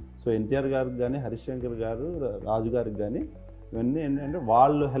 సో ఎన్టీఆర్ గారికి కానీ హరిశంకర్ గారు రాజు గారికి కానీ ఇవన్నీ ఏంటంటే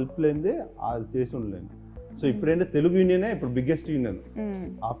వాళ్ళు హెల్ప్ లేనిదే అది చేసి ఉండలేను. సో ఇప్పుడేంటే తెలుగు యూనియనే ఇప్పుడు biggest union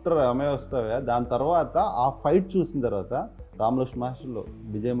after Ramayya Vasthavayya. దాని తర్వాత ఆ ఫైట్ చూసిన తర్వాత రామలక్ష్మి మాస్టర్లు,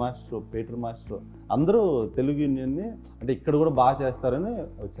 విజయ్ మాస్టర్, పీటర్ మాస్టర్ అందరూ తెలుగు యూనియన్ని అంటే ఇక్కడ కూడా బాగా చేస్తారని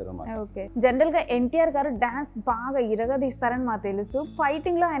వచ్చారన్నమాట. ఓకే, జనరల్ గా ఎన్టీఆర్ గారు డాన్స్ బాగా ఇరగదీస్తారని మాకు తెలుసు.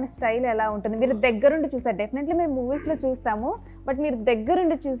 ఫైటింగ్ లో ఆయన స్టైల్ ఎలా ఉంటుంది? మీరు దగ్గరుండి చూసారు, డెఫినెట్లీ మేము మూవీస్ లో చూస్తాము, బట్ మీరు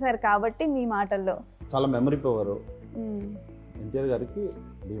దగ్గరుండి చూసారు కాబట్టి మీ మాటల్లో చాలా మెమరీ పవర్ ఎన్టీఆర్ గారికి,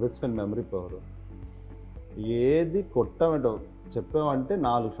 డివెక్స్మెన్ మెమరీ పవర్. ఏది కొట్టమేటో చెప్పామంటే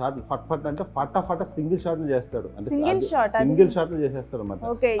 4 షాట్లు ఫట్ అంటే ఫటాఫట సింగిల్ షాట్లు చేస్తాడు, అంటే సింగిల్ షాట్లు చేసేస్తాడు అన్నమాట.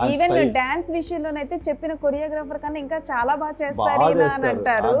 ఓకే, ఈవెన్ డాన్స్ విషయంలోనైతే చెప్పిన కొరియోగ్రాఫర్ కన్నా ఇంకా చాలా బాగా చేస్తారు అని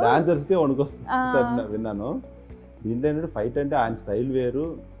అంటారు. డాన్సర్స్ కే వణుకొస్తుంది విన్నాను. దీంట్లో ఏంటంటే ఫైట్ అంటే ఆయన స్టైల్ వేరు,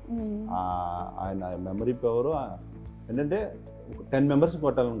 ఆయన మెమరీ పవర్ ఏంటంటే 10 members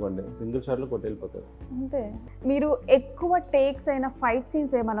కొట్టాలనుకోండి సింగిల్ షాట్లో కొట్టి వెళ్ళిపోతారు అంతే. మీరు ఎక్కువ టేక్స్ అయిన ఫైట్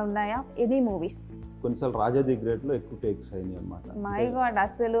సీన్స్ ఏమైనా ఉన్నాయా ఎనీ మూవీస్? కొన్నిసార్లు రాజా ది గ్రేట్లో ఎక్కువ టేక్స్ అయినాయి అన్నమాట. మై గాడ్,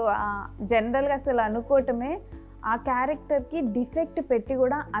 అసలు జనరల్గా అసలు అనుకోవటమే ఆ క్యారెక్టర్కి డిఫెక్ట్ పెట్టి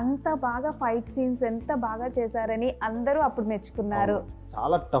కూడా అంత బాగా ఫైట్ సీన్స్ ఎంత బాగా చేశారని అందరూ అప్పుడు మెచ్చుకున్నారు.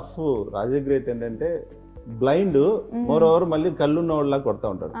 చాలా టఫ్. రాజా ది గ్రేట్ ఏంటంటే బ్లైండ్, మోర్ ఓవర్ మళ్ళీ కళ్ళున్న వాళ్ళ కొడతా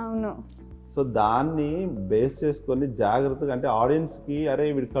ఉంటాడు. అవును. సో దాన్ని బేస్ చేసుకొని జాగ్రత్తగా, అంటే ఆడియన్స్కి అరే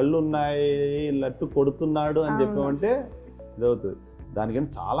వీడి కళ్ళు ఉన్నాయి లట్టు కొడుతున్నాడు అని చెప్పామంటే ఇదవుతుంది. దానికని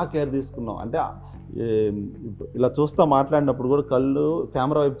చాలా కేర్ తీసుకున్నాం. అంటే ఇలా చూస్తా మాట్లాడినప్పుడు కూడా కళ్ళు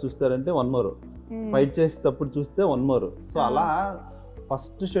కెమెరా వైపు చూస్తారంటే 1 more, ఫైట్ చేసేటప్పుడు చూస్తే 1 more. సో అలా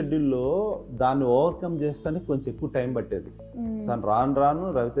ఫస్ట్ షెడ్యూల్లో దాన్ని ఓవర్కమ్ చేస్తానికి కొంచెం ఎక్కువ టైం పట్టేది. సో రాను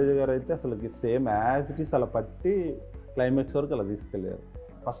రవితేజ గారు అయితే అసలు సేమ్ యాజ్ ఇట్ ఈస్ అలా పట్టి క్లైమాక్స్ వరకు అలా తీసుకెళ్ళారు.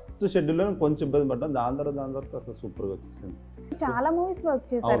 ఫస్ట్ షెడ్యూల్లో కొంచెం ఇబ్బంది పడ్డాను, దాని తర్వాత అసలు సూపర్గా వచ్చేసింది. చాలా మూవీస్ వర్క్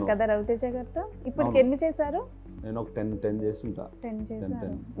చేశారు కదా రవితేజ గారితో, ఇప్పటికి ఎన్ని చేశారు? నేను ఒక 10 చేస్తుంటా. 10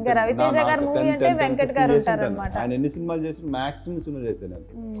 చేశారు. ఇంకా రవితేజ గారు మూవీ అంటే వెంకట్ గారు ఉంటారు అన్నమాట. ఆయన ఎన్ని సినిమాలు చేసిన మాక్సిమం సినిమా చేశాను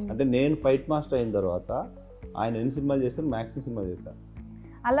నేను. అంటే నేను ఫైట్ మాస్టర్ అయిన తర్వాత ఆయన ఎన్ని సినిమాలు చేశారు మాక్సిమం సినిమా చేశాను.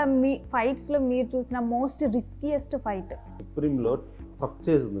 అలా మీ ఫైట్స్ లో మీరు చూసిన మోస్ట్ రిస్కియెస్ట్ ఫైట్? సుప్రీంలో ట్రక్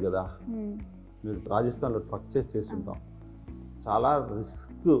చేసి ఉంది కదా, మీరు రాజస్థాన్లో ట్రక్ చేస్తుంటాం, చాలా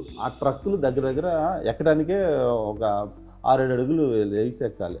రిస్క్. ఆ ట్రక్కులు దగ్గర ఎక్కడానికే ఒక 6-7 అడుగులు వేసి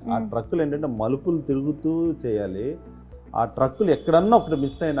ఎక్కాలి. ఆ ట్రక్కులు ఏంటంటే మలుపులు తిరుగుతూ చేయాలి. ఆ ట్రక్కులు ఎక్కడన్నా ఒకటి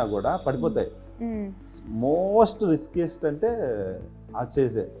మిస్ అయినా కూడా పడిపోతాయి. మోస్ట్ రిస్కియెస్ట్ అంటే ఆ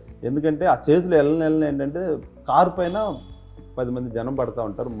చేసే, ఎందుకంటే ఆ చేజ్లో వెళ్ళిన ఏంటంటే కారు పైన 10 మంది జనం పడుతూ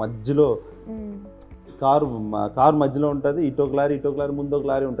ఉంటారు, మధ్యలో కారు మధ్యలో ఉంటుంది, ఇటో లారీ ముందు ఒక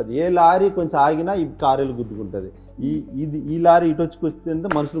లారీ ఉంటుంది. ఏ లారీ కొంచెం ఆగినా ఈ కారులు గుద్దుకుంటుంది. ఈ లారీ ఇటు వచ్చి కూర్చుంటే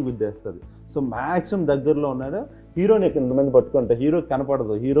మనుషులు గుద్దేస్తుంది. సో మ్యాక్సిమం దగ్గరలో ఉన్నాడు. హీరోని ఎంతమంది పట్టుకుంటారు, హీరో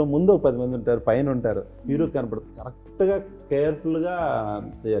కనపడదు. హీరో ముందు ఒక 10 మంది ఉంటారు, పైన ఉంటారు, హీరో కనపడదు. కరెక్ట్గా కేర్ఫుల్గా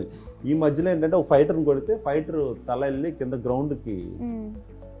చేయాలి. ఈ మధ్యలో ఏంటంటే ఒక ఫైటర్ని కొడితే ఫైటర్ తల వెళ్ళి కింద గ్రౌండ్కి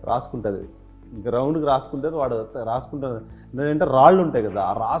రాసుకుంటుంది. గ్రౌండ్కి రాసుకుంటారు, వాడు రాసుకుంటారు. ఏంటంటే రాళ్ళు ఉంటాయి కదా,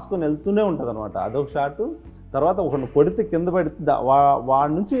 ఆ రాసుకొని వెళ్తూనే ఉంటుంది అనమాట. అదొక షాటు. తర్వాత ఒకరిని కొడితే కింద పడితే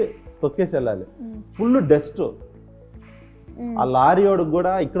వాడి నుంచి తొక్కేసి వెళ్ళాలి. Full dust. ఆ లారీ వాడికి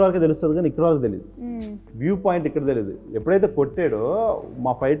కూడా ఇక్కడ వరకే తెలుస్తుంది కానీ ఇక్కడ వరకు తెలియదు. వ్యూ పాయింట్ ఇక్కడ తెలియదు. ఎప్పుడైతే కొట్టాడో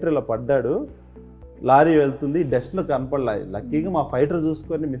మా ఫైటర్ ఇలా పడ్డాడు, లారీ వెళ్తుంది, డస్ట్లో కనపడలే. లక్కీగా మా ఫైటర్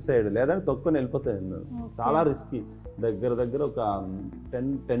చూసుకొని మిస్ అయ్యాడు, లేదంటే తొక్కుని వెళ్ళిపోతాడు. చాలా రిస్కీ. దగ్గర ఒక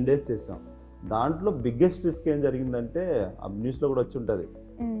 10 days చేసాం. దాంట్లో బిగ్గెస్ట్ రిస్క్ ఏం జరిగిందంటే, ఆ న్యూస్లో కూడా వచ్చి ఉంటుంది,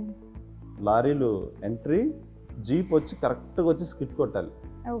 లారీలు ఎంట్రీ, జీప్ వచ్చి కరెక్ట్గా వచ్చి స్కిట్ కొట్టాలి.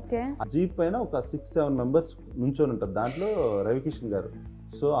 ఆ జీప్ పైన ఒక 6-7 మెంబర్స్ నుంచొని ఉంటారు. దాంట్లో రవికిషన్ గారు.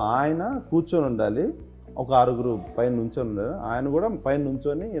 సో ఆయన కూర్చొని ఉండాలి, ఒక 6 పైన నుంచొని ఉండాలి. ఆయన కూడా పైన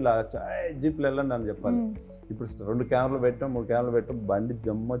నుంచొని ఇలా జీప్లు వెళ్ళండి అని చెప్పాలి. ఇప్పుడు 2 కెమెరాలు పెట్టాం, 3 కెమెరాలు పెట్టాం, బండి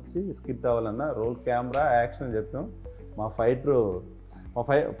జమ్మొచ్చి స్కిట్ అవ్వాలన్నా రోల్ కెమెరా యాక్షన్ అని చెప్పాం. మా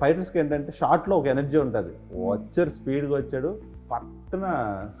ఫైటర్స్కి ఏంటంటే షార్ట్లో ఒక ఎనర్జీ ఉంటుంది. వచ్చారు, స్పీడ్గా వచ్చాడు, పట్టున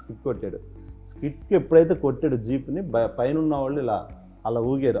స్కిట్ కొట్టాడు. స్కిట్కి ఎప్పుడైతే కొట్టాడు జీప్ని, పైన ఉన్న వాళ్ళు ఇలా అలా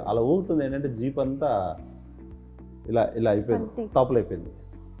ఊగారు. అలా ఊగుతుంది ఏంటంటే జీప్ అంతా ఇలా అయిపోయింది, టాపుల్ అయిపోయింది.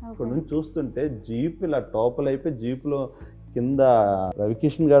 ఇక్కడ నుంచి చూస్తుంటే జీప్ ఇలా టాపుల్ అయిపోయి, జీప్లో కింద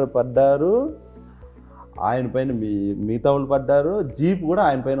రవికిషన్ గారు పడ్డారు, ఆయన పైన మిగతా వాళ్ళు పడ్డారు, జీప్ కూడా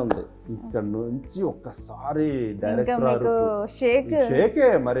ఆయన పైన ఉంది. ఇక్కడ నుంచి ఒక్కసారి డైరెక్టర్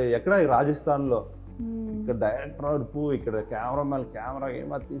షేకే. మరి ఎక్కడ రాజస్థాన్లో ఇక్కడ డైరెక్టర్ అరుపు, ఇక్కడ కెమెరా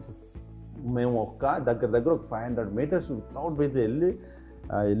ఏమో తీసి మేము దగ్గర ఒక 500 meters వితౌట్ బ్రీత్ వెళ్ళి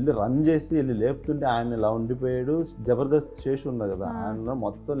రన్ చేసి వెళ్ళి లేపుతుంటే ఆయన ఇలా ఉండిపోయాడు. జబర్దస్త్ శేషు ఉంది కదా, ఆయన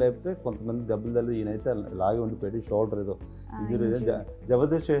మొత్తం లేపితే కొంతమంది దెబ్బలు తల్లి, ఈయనైతే ఇలాగే ఉండిపోయాడు. షోల్డర్ ఏదో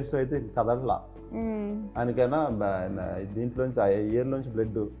జబర్దస్త్ శేషు అయితే కదట్లా. ఆయనకైనా దీంట్లోంచి ఇయర్లోంచి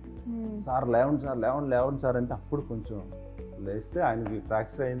బ్లడ్. సార్ లేవండి సార్ అంటే అప్పుడు కొంచెం లేస్తే ఆయనకి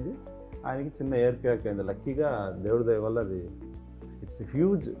ఫ్రాక్చర్ అయింది. ఆయనకి చిన్న ఎయిర్ క్రాక్ అయింది. లక్కీగా దేవుడి దయ వల్ల అది ఇట్స్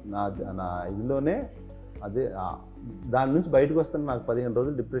హ్యూజ్. నా ఇదిలోనే అదే దాని నుంచి బయటకు వస్తాను. నాకు 15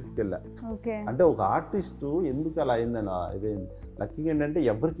 రోజులు డిప్రెషన్కి వెళ్ళా. అంటే ఒక ఆర్టిస్టు ఎందుకు అలా అయిందని ఇదేంది. లక్కీగా ఏంటంటే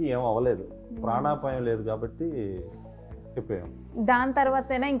ఎవరికి ఏం అవ్వలేదు, ప్రాణాపాయం లేదు కాబట్టి స్కిప్ అయ్యాం. దాని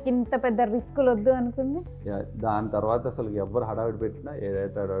తర్వాత ఇంత పెద్ద రిస్కులు వద్దు అనుకుంది. దాని తర్వాత అసలు ఎవరు హడావిడి పెట్టినా,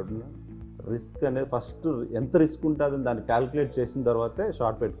 ఏదైతే హడావిడినా రిస్క్ అనేది ఫస్ట్ ఎంత రిస్క్ ఉంటుందని దాన్ని క్యాల్కులేట్ చేసిన తర్వాతే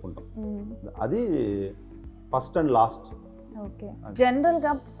షార్ట్ పెట్టుకుంటాం. అది ఫస్ట్ అండ్ లాస్ట్.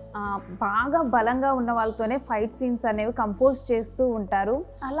 జనరల్గా బాగా బలంగా ఉన్న వాళ్ళతోనే ఫైట్ సీన్స్ అనేవి కంపోజ్ చేస్తూ ఉంటారు.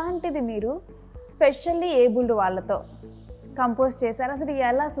 అలాంటిది మీరు స్పెషల్లీ ఏబుల్డ్ వాళ్ళతో కంపోజ్ చేశారు. అసలు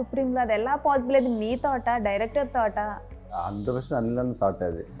ఎలా సుప్రీంలో అది ఎలా పాసిబుల్? అది మీ తోట, డైరెక్టర్ తోట? 100% అనిల్ థాట్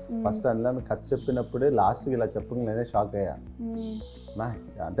అది. ఫస్ట్ అనిల్ కథ చెప్పినప్పుడే లాస్ట్కి ఇలా చెప్పడం నేనే షాక్ అయ్యా.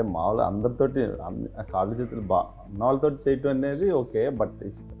 అంటే మామూలు అందరితోటి కాళ్ళు చేతులు ఉన్న వాళ్ళతో చేయటం అనేది okay, but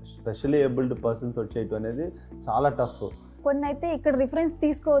specially abled person తోటి చేయటం అనేది చాలా టఫ్. కొన్ని అయితే ఇక్కడ రిఫరెన్స్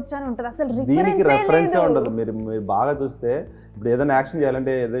తీసుకోవచ్చు అని ఉంటుంది, అసలు దీనికి రెఫరెన్సే ఉండదు. మీరు బాగా చూస్తే ఇప్పుడు ఏదైనా యాక్షన్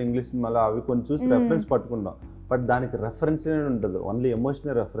చేయాలంటే ఏదో ఇంగ్లీష్ సినిమాలో అవి కొన్ని చూసి రెఫరెన్స్ పట్టుకుంటాం, బట్ దానికి రెఫరెన్స్ ఉండదు, ఓన్లీ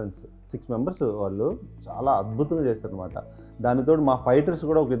ఎమోషనల్ రెఫరెన్స్. 6 members వాళ్ళు చాలా అద్భుతంగా చేశారు అనమాట. దానితో మా ఫైటర్స్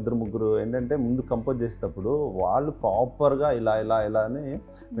కూడా ఒక 2-3 ఏంటంటే ముందు కంపోజ్ చేసేటప్పుడు వాళ్ళు ప్రాపర్గా ఇలా అని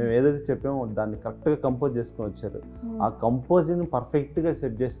మేము ఏదైతే చెప్పామో దాన్ని కరెక్ట్గా కంపోజ్ చేసుకొని వచ్చారు. ఆ కంపోజింగ్ పర్ఫెక్ట్గా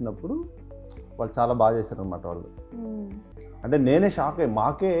సెట్ చేసినప్పుడు వాళ్ళు చాలా బాగా చేశారు అనమాట. వాళ్ళు అంటే నేనే షాక్ అయ్యి,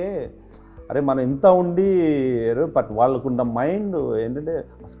 మాకే అరే మనం ఇంత ఉండి, బట్ వాళ్ళకున్న మైండ్ ఏంటంటే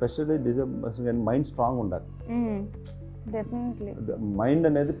స్పెషల్లీ డిజైన్ మైండ్ స్ట్రాంగ్ ఉండాలి. మైండ్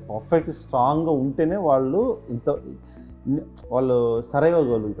అనేది పర్ఫెక్ట్ స్ట్రాంగ్గా ఉంటేనే వాళ్ళు సరైవ్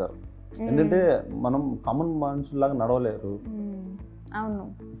అవ్వగలుగుతారు. ఏంటంటే మనం కామన్ మనుషుల్లాగా నడవలేరు,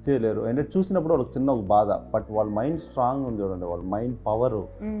 చేయలేరు. ఏంటంటే చూసినప్పుడు వాళ్ళకి చిన్న ఒక బాధ, బట్ వాళ్ళ మైండ్ స్ట్రాంగ్ ఉంది చూడండి. వాళ్ళ మైండ్ పవర్,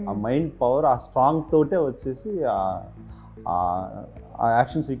 ఆ మైండ్ పవర్ ఆ స్ట్రాంగ్ తోటే వచ్చేసి ఆ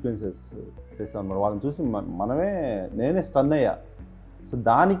యాక్షన్ సీక్వెన్సెస్ చేస్తాం. వాళ్ళని చూసి నేనే స్టన్ అయ్యా. సో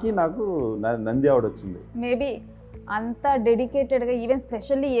దానికి నాకు నంది అవార్డు వచ్చింది. మేబీ అంత డెడికేటెడ్గా ఈవెన్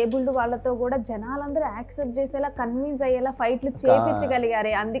స్పెషల్లీ ఏబుల్డ్ వాళ్ళతో కూడా జనాలందరూ యాక్సెప్ట్ చేసేలా, కన్విన్స్ అయ్యేలా ఫైట్లు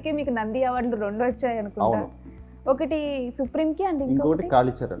చేయించగలిగారే, అందుకే మీకు నంది అవార్డులు 2 వచ్చాయి అనుకుంటా. ఒకటి సుప్రీంకి అండ్ ఇంకోటి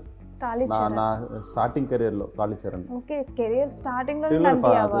కాళీచరణ్. నా స్టార్టింగ్ కెరీర్ లో కాళీచరణ్. ఓకే, కెరీర్ స్టార్టింగ్ లో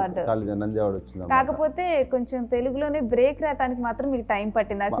నంది అవార్డు వచ్చింది. కాకపోతే కొంచెం తెలుగులోనే బ్రేక్ రావడానికి మాత్రం మీకు టైం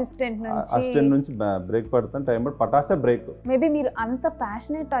పట్టింది. అసిస్టెంట్ నుంచి బ్రేక్ పడుతుంది టైం పట్టి పటాసే బ్రేక్. మేబీ మీరు అంత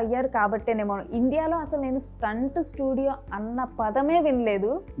ప్యాషనేట్ అయ్యారు కాబట్టేనేమో. ఇండియాలో అసలు నేను స్టంట్ స్టూడియో అన్న పదమే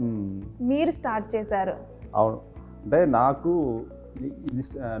వినలేదు, మీరు స్టార్ట్ చేశారు. అవును, అంటే నాకు ఇది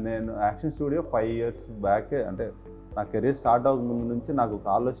నేను యాక్షన్ స్టూడియో 5 years బ్యాకే, అంటే నా కెరీర్ స్టార్ట్ అవ్వక ముందు నుంచి నాకు ఒక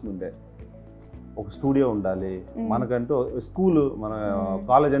ఆలోచన ఉండే, ఒక స్టూడియో ఉండాలి మనకంటూ. స్కూల్ మన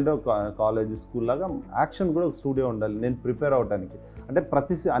కాలేజ్ అంటే ఒక కాలేజ్ స్కూల్ లాగా యాక్షన్ కూడా ఒక స్టూడియో ఉండాలి నేను ప్రిపేర్ అవడానికి. అంటే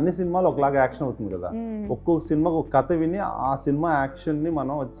అన్ని సినిమాలు ఒకలాగా యాక్షన్ అవుతుంది కదా, ఒక్కొక్క సినిమాకి ఒక కథ విని ఆ సినిమా యాక్షన్ని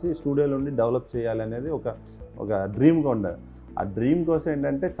మనం వచ్చి స్టూడియోలో ఉండి డెవలప్ చేయాలి అనేది ఒక డ్రీమ్గా ఉండేది. ఆ డ్రీమ్ కోసం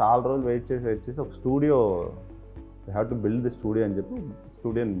ఏంటంటే చాలా రోజులు వెయిట్ చేసి ఒక studio, I have to build the studio అని చెప్పి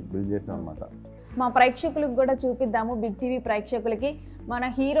స్టూడియోని బిల్డ్ చేసాం అనమాట. మా ప్రేక్షకులకు కూడా చూపిద్దాము, బిగ్ టీవీ ప్రేక్షకులకి మన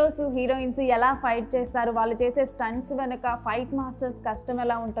హీరోస్ హీరోయిన్స్ ఎలా ఫైట్ చేస్తారు, వాళ్ళు చేసే స్టంట్స్ వెనక ఫైట్ మాస్టర్స్ కష్టం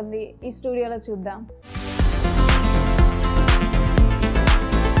ఎలా ఉంటుంది ఈ స్టూడియోలో చూద్దాం.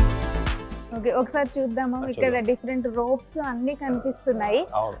 ఓకే, ఒకసారి చూద్దామా. ఇక్కడ డిఫరెంట్ రోప్స్ అన్ని కనిపిస్తున్నాయి.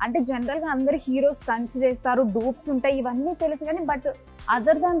 అంటే జనరల్ గా అందరు హీరోస్ స్టంట్స్ చేస్తారు, డూప్స్ ఉంటాయి, ఇవన్నీ తెలుసు కానీ but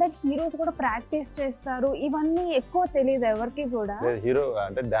other than that heroes కూడా ప్రాక్టీస్ చేస్తారు, ఇవన్నీ ఎక్కువ తెలియదు ఎవరికి కూడా. హీరో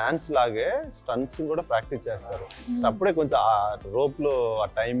అంటే డాన్స్ లాగే స్టంట్స్ కూడా ప్రాక్టీస్ చేస్తారు. అప్పుడే కొంచెం ఆ రోప్ లో ఆ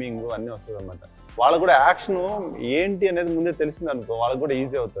టైమింగ్ అన్ని వస్తుంది అన్నమాట. వాళ్ళకు కూడా యాక్షన్ ఏంటి అనేది ముందే తెలిసింది అనుకో, వాళ్ళకి కూడా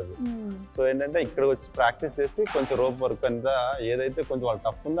ఈజీ అవుతుంది. సో ఏంటంటే ఇక్కడ వచ్చి ప్రాక్టీస్ చేసి కొంచెం రోప్ వర్క్ అంతా ఏదైతే కొంచెం వాళ్ళు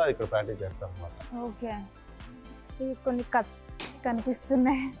టఫ్ ఉందో అది ఇక్కడ ప్రాక్టీస్ చేస్తారు అన్నమాట. ఓకే, కొన్ని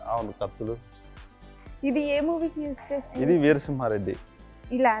కనిపిస్తున్నాయి. అవును, కత్తులు. ఇది ఏ మూవీకి యూస్ చేస్తారు? ఇది వీరసింహారెడ్డి.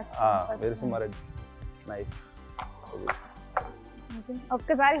 వీరసింహారెడ్డి నైస్.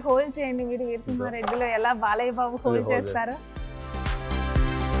 ఒక్కసారి హోల్డ్ చేయండి మీరు, వీరసింహారెడ్డిలో ఎలా బాలయ్య బాబు హోల్డ్ చేస్తారో.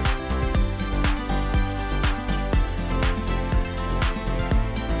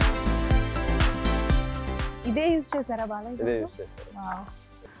 ఇదే యూజ్ చేశారా బాలయ్య?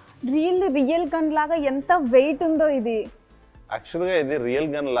 రియల్ గన్ లాగా ఎంత వెయిట్ ఉందో ఇది. యాక్చువల్గా ఇది రియల్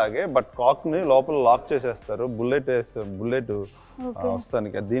గన్ లాగే, బట్ కాక్ ని లోపల లాక్ చేసేస్తారు. బుల్లెట్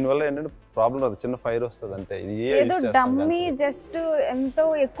వస్తానికి. దీనివల్ల ఏంటంటే ప్రాబ్లం అది, చిన్న ఫైర్ వస్తుంది అంటే. ఏదో డమ్మీ జస్ట్ ఎంతో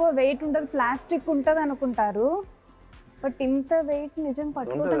ఎక్కువ వెయిట్ ఉండదు, ప్లాస్టిక్ ఉంటది అనుకుంటారు, బట్ ఇంత వెయిట్ నిజం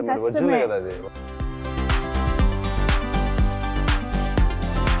పట్టుకోవడం కష్టమే కదా. అది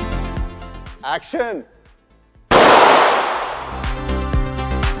యాక్షన్.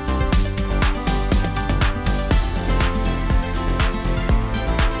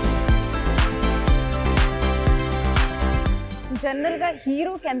 జనరల్ గా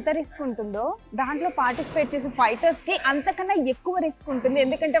హీరోకి ఎంత రిస్క్ ఉంటుందో దాంట్లో పార్టిసిపేట్ చేసే ఫైటర్స్ కి అంతకన్నా ఎక్కువ రిస్క్ ఉంటుంది,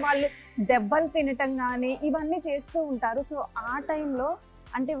 ఎందుకంటే వాళ్ళు దెబ్బలు తినటం కానీ ఇవన్నీ చేస్తూ ఉంటారు. సో ఆ టైంలో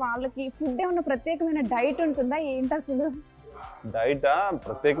అంటే వాళ్ళకి ఫుడ్ ఏమన్నా ప్రత్యేకమైన డైట్ ఉంటుందా ఏంటి అసలు?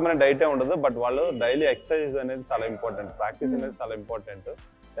 ప్రత్యేకమైన డైటే ఉండదు, బట్ వాళ్ళు డైలీ ఎక్సర్సైజ్ అనేది చాలా ఇంపార్టెంట్, ప్రాక్టీస్ అనేది చాలా ఇంపార్టెంట్.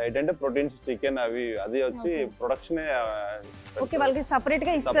 డైట్ అంటే ప్రోటీన్స్, చికెన్ అది వచ్చి ప్రొడక్షన్. ఓకే, వాళ్ళకి సెపరేట్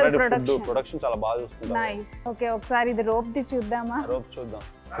గా ఇస్తారు ప్రొడక్షన్ చాలా బాగా చూసుకుంటారు. నైస్. ఓకే, ఒకసారి ఇది రోప్ ది చూద్దామా? రోప్ చూద్దాం.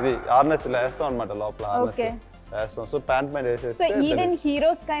 ఇది హార్నెస్ ఇలా వేస్తాం అన్నమాట లోపల. ఓకే, వేస్తాం. సో ప్యాంట్ మీద వేసేస్తే. సో ఈవెన్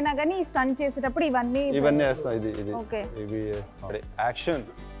హీరోస్ కైనా గానీ స్టంట్ చేసేటప్పుడు ఇవన్నీ వేస్తాం. ఇది ఓకే, ఇవి యాక్షన్.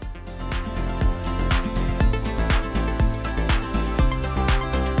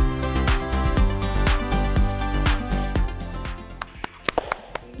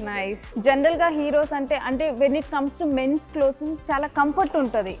 నైస్. జనరల్ గా హీరోస్ అంటే when it comes to men's clothing చాలా కంఫర్ట్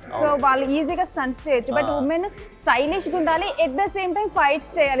ఉంటుంది, సో వాళ్ళు ఈజీగా స్టంట్స్ చేయొచ్చు. బట్ ఉమెన్ స్టైలిష్ గా ఉండాలి, at the same time fights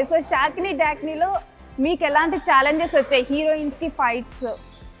చేయాలి. సో షాకిని డాక్నీలో మీకు ఎలాంటి ఛాలెంజెస్ వచ్చాయి హీరోయిన్స్ కి ఫైట్స్?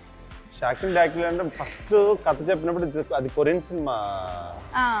 షాకిని డాక్నీ అంటే ఫస్ట్ కథ చెప్పినప్పుడు అది కొరియన్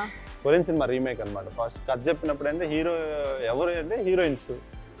సినిమా రీమేక్ అనమాట. ఫస్ట్ కథ చెప్పినప్పుడు అంటే హీరో ఎవరు అంటే హీరోయిన్స్,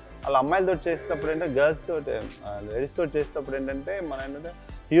 వాళ్ళ అమ్మాయిలతో చేసేటప్పుడు అంటే గర్ల్స్ తోటి లేడీస్ తోటి చేసేటప్పుడు ఏంటంటే మన ఏంటంటే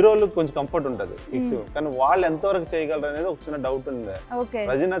హీరోలు కొంచెం కంఫర్ట్ ఉంటుంది, కానీ వాళ్ళు ఎంతవరకు చేయగలరు అనేది ఒక చిన్న డౌట్ ఉంది.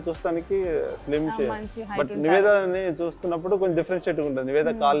 రజీనా చూస్తానికి స్లిమ్, బట్ నివేదని చూస్తున్నప్పుడు కొంచెం డిఫరెన్షియేట్ ఉంటుంది. నివేద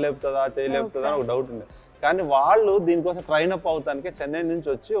కాళ్ళు లేపుతుందా చేయలేపుతుందా అని ఒక డౌట్ ఉంది. కానీ వాళ్ళు దీనికోసం ట్రైన్ అప్ అవుతానికి చెన్నై నుంచి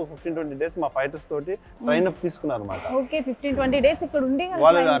వచ్చి ఒక 15-20 days మా ఫైటర్స్ తోటి ట్రైన్ అప్ తీసుకున్నారు అనమాట.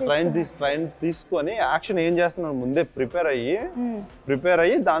 వాళ్ళు ట్రైన్ తీసుకొని యాక్షన్ ఏం చేస్తున్నారు ముందే ప్రిపేర్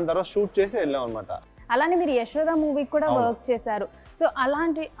అయ్యి దాని తర్వాత షూట్ చేసి వెళ్ళాం అనమాట. అలానే మీరు యశోద మూవీ కూడా వర్క్ చేశారు. సో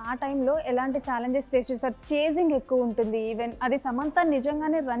అలాంటి ఆ టైంలో ఎలాంటి ఛాలెంజెస్ ఫేస్ చేశారు? చేజింగ్ ఎక్కువ ఉంటుంది, ఈవెన్ అది సమంత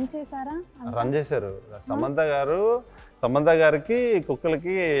నిజంగానే రన్ చేశారా? రన్ చేశారు. సమంత గారికి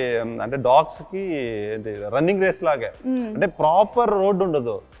కుక్కలకి అంటే డాగ్స్ కి రన్నింగ్ రేస్ లాగే, అంటే ప్రాపర్ రోడ్డు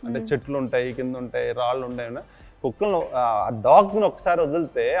ఉండదు, అంటే చెట్లు ఉంటాయి, కింద ఉంటాయి, రాళ్ళు ఉంటాయి. కుక్కలను ఆ డాగ్ని ఒకసారి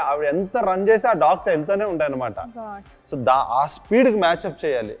వదిలితే ఆవిడ ఎంత రన్ చేసి ఆ డాగ్స్ ఎంతనే ఉంటాయి అనమాట. సో ఆ స్పీడ్కి మ్యాచ్అప్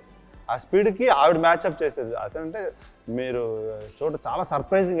చేయాలి, ఆ స్పీడ్కి ఆవిడ మ్యాచ్అప్ చేసేది. అసలు అంటే మీరు చాలా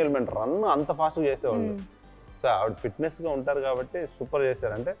సర్ప్రైజింగ్ ఎలిమెంట్, రన్ అంత ఫాస్ట్గా చేసేవాళ్ళు. సో ఆవిడ ఫిట్నెస్గా ఉంటారు కాబట్టి సూపర్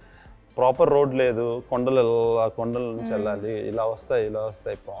చేశారు. అంటే ప్రాపర్ రోడ్ లేదు, కొండల నుంచి వెళ్ళాలి, ఇలా వస్తాయి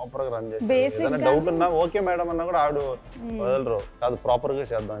ప్రాపర్గా రన్ చేసి ఏదైనా డౌట్ ఉన్నా ఓకే మేడం అన్నా కూడా ఆవిడ వదలరు, కాదు ప్రాపర్గా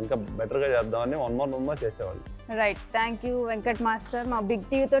చేద్దాం ఇంకా బెటర్గా చేద్దాం అని వన్ మోర్ చేసేవాళ్ళు. Right, thank you Venkat master. మా బిగ్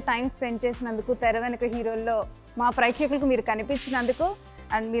టీవీతో టైం స్పెండ్ చేసినందుకు, తెర వెనుక హీరోల్లో మా ప్రేక్షకులకు మీరు కనిపించినందుకు,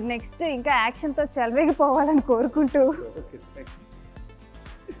 అండ్ మీరు నెక్స్ట్ ఇంకా యాక్షన్తో చెలరేగిపోవాలని కోరుకుంటూ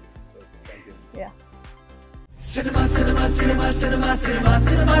Cinema, cinema, cinema, cinema, cinema,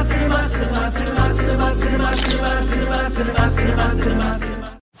 cinema, cinema, cinema, cinema, cinema.